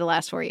seen over the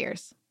last 4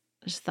 years.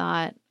 I just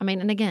thought, I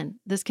mean, and again,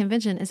 this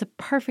convention is a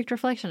perfect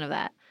reflection of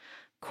that.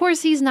 Of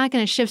course, he's not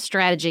going to shift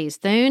strategies,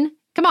 Thune.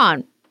 Come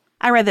on.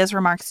 I read those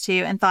remarks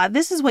too and thought,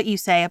 this is what you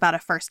say about a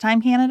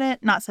first-time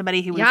candidate, not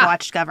somebody who we've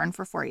watched govern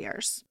for 4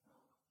 years.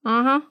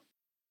 Uh-huh.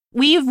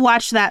 We've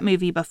watched that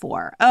movie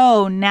before.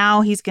 Oh,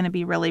 now he's going to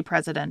be really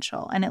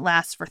presidential. And it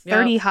lasts for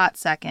 30 hot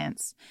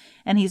seconds.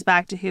 And he's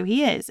back to who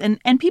he is. And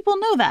people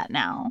know that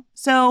now.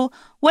 So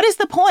what is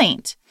the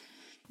point?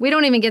 We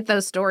don't even get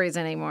those stories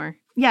anymore.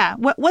 Yeah.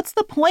 What's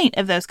the point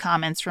of those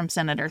comments from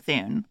Senator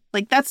Thune?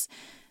 Like, that's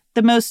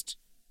the most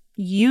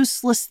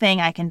useless thing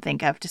I can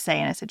think of to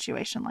say in a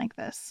situation like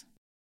this.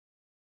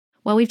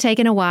 Well, we've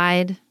taken a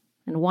wide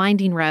and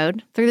winding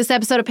road through this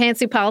episode of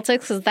Pantsuit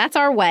Politics because that's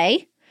our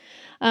way.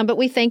 But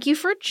we thank you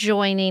for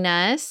joining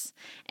us.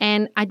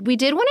 And we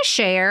did want to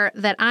share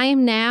that I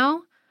am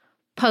now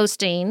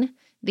posting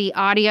the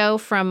audio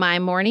from my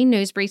morning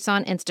news briefs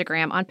on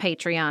Instagram on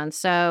Patreon.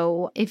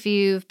 So if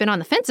you've been on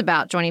the fence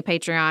about joining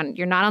Patreon,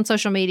 you're not on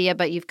social media,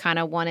 but you've kind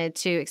of wanted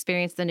to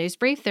experience the news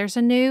brief, there's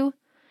a new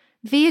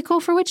vehicle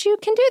for which you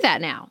can do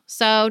that now.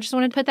 So just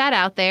wanted to put that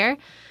out there.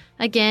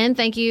 Again,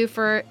 thank you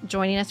for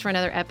joining us for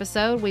another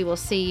episode. We will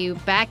see you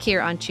back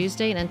here on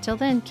Tuesday. And until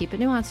then, keep it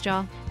nuanced,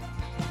 y'all.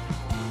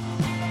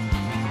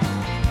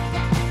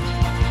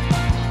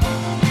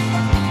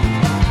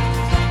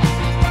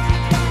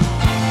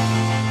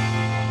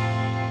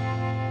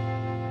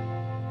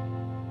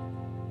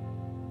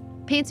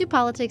 Pantsuit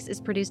Politics is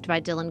produced by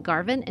Dylan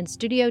Garvin and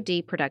Studio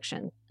D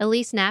Production.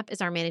 Elise Knapp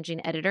is our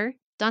managing editor.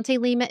 Dante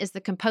Lima is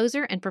the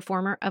composer and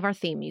performer of our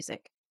theme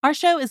music. Our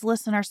show is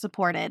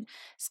listener-supported.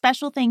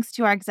 Special thanks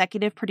to our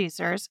executive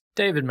producers,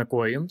 David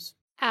McWilliams,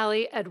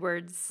 Allie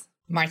Edwards,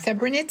 Martha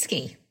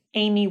Brunitsky,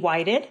 Amy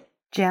Whited,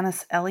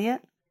 Janice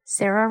Elliott,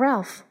 Sarah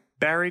Ralph,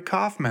 Barry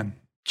Kaufman,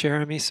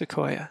 Jeremy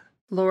Sequoia,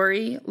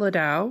 Lori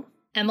Ladow,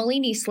 Emily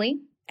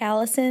Neasley,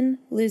 Allison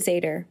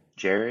Luzader,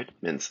 Jared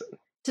Minson.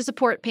 To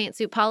support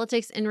Pantsuit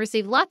Politics and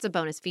receive lots of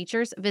bonus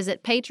features,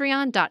 visit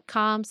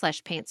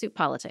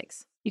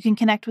patreon.com/pantsuitpolitics. You can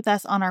connect with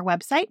us on our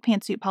website,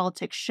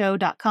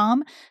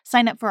 pantsuitpoliticsshow.com,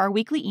 sign up for our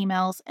weekly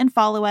emails, and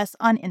follow us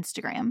on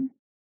Instagram.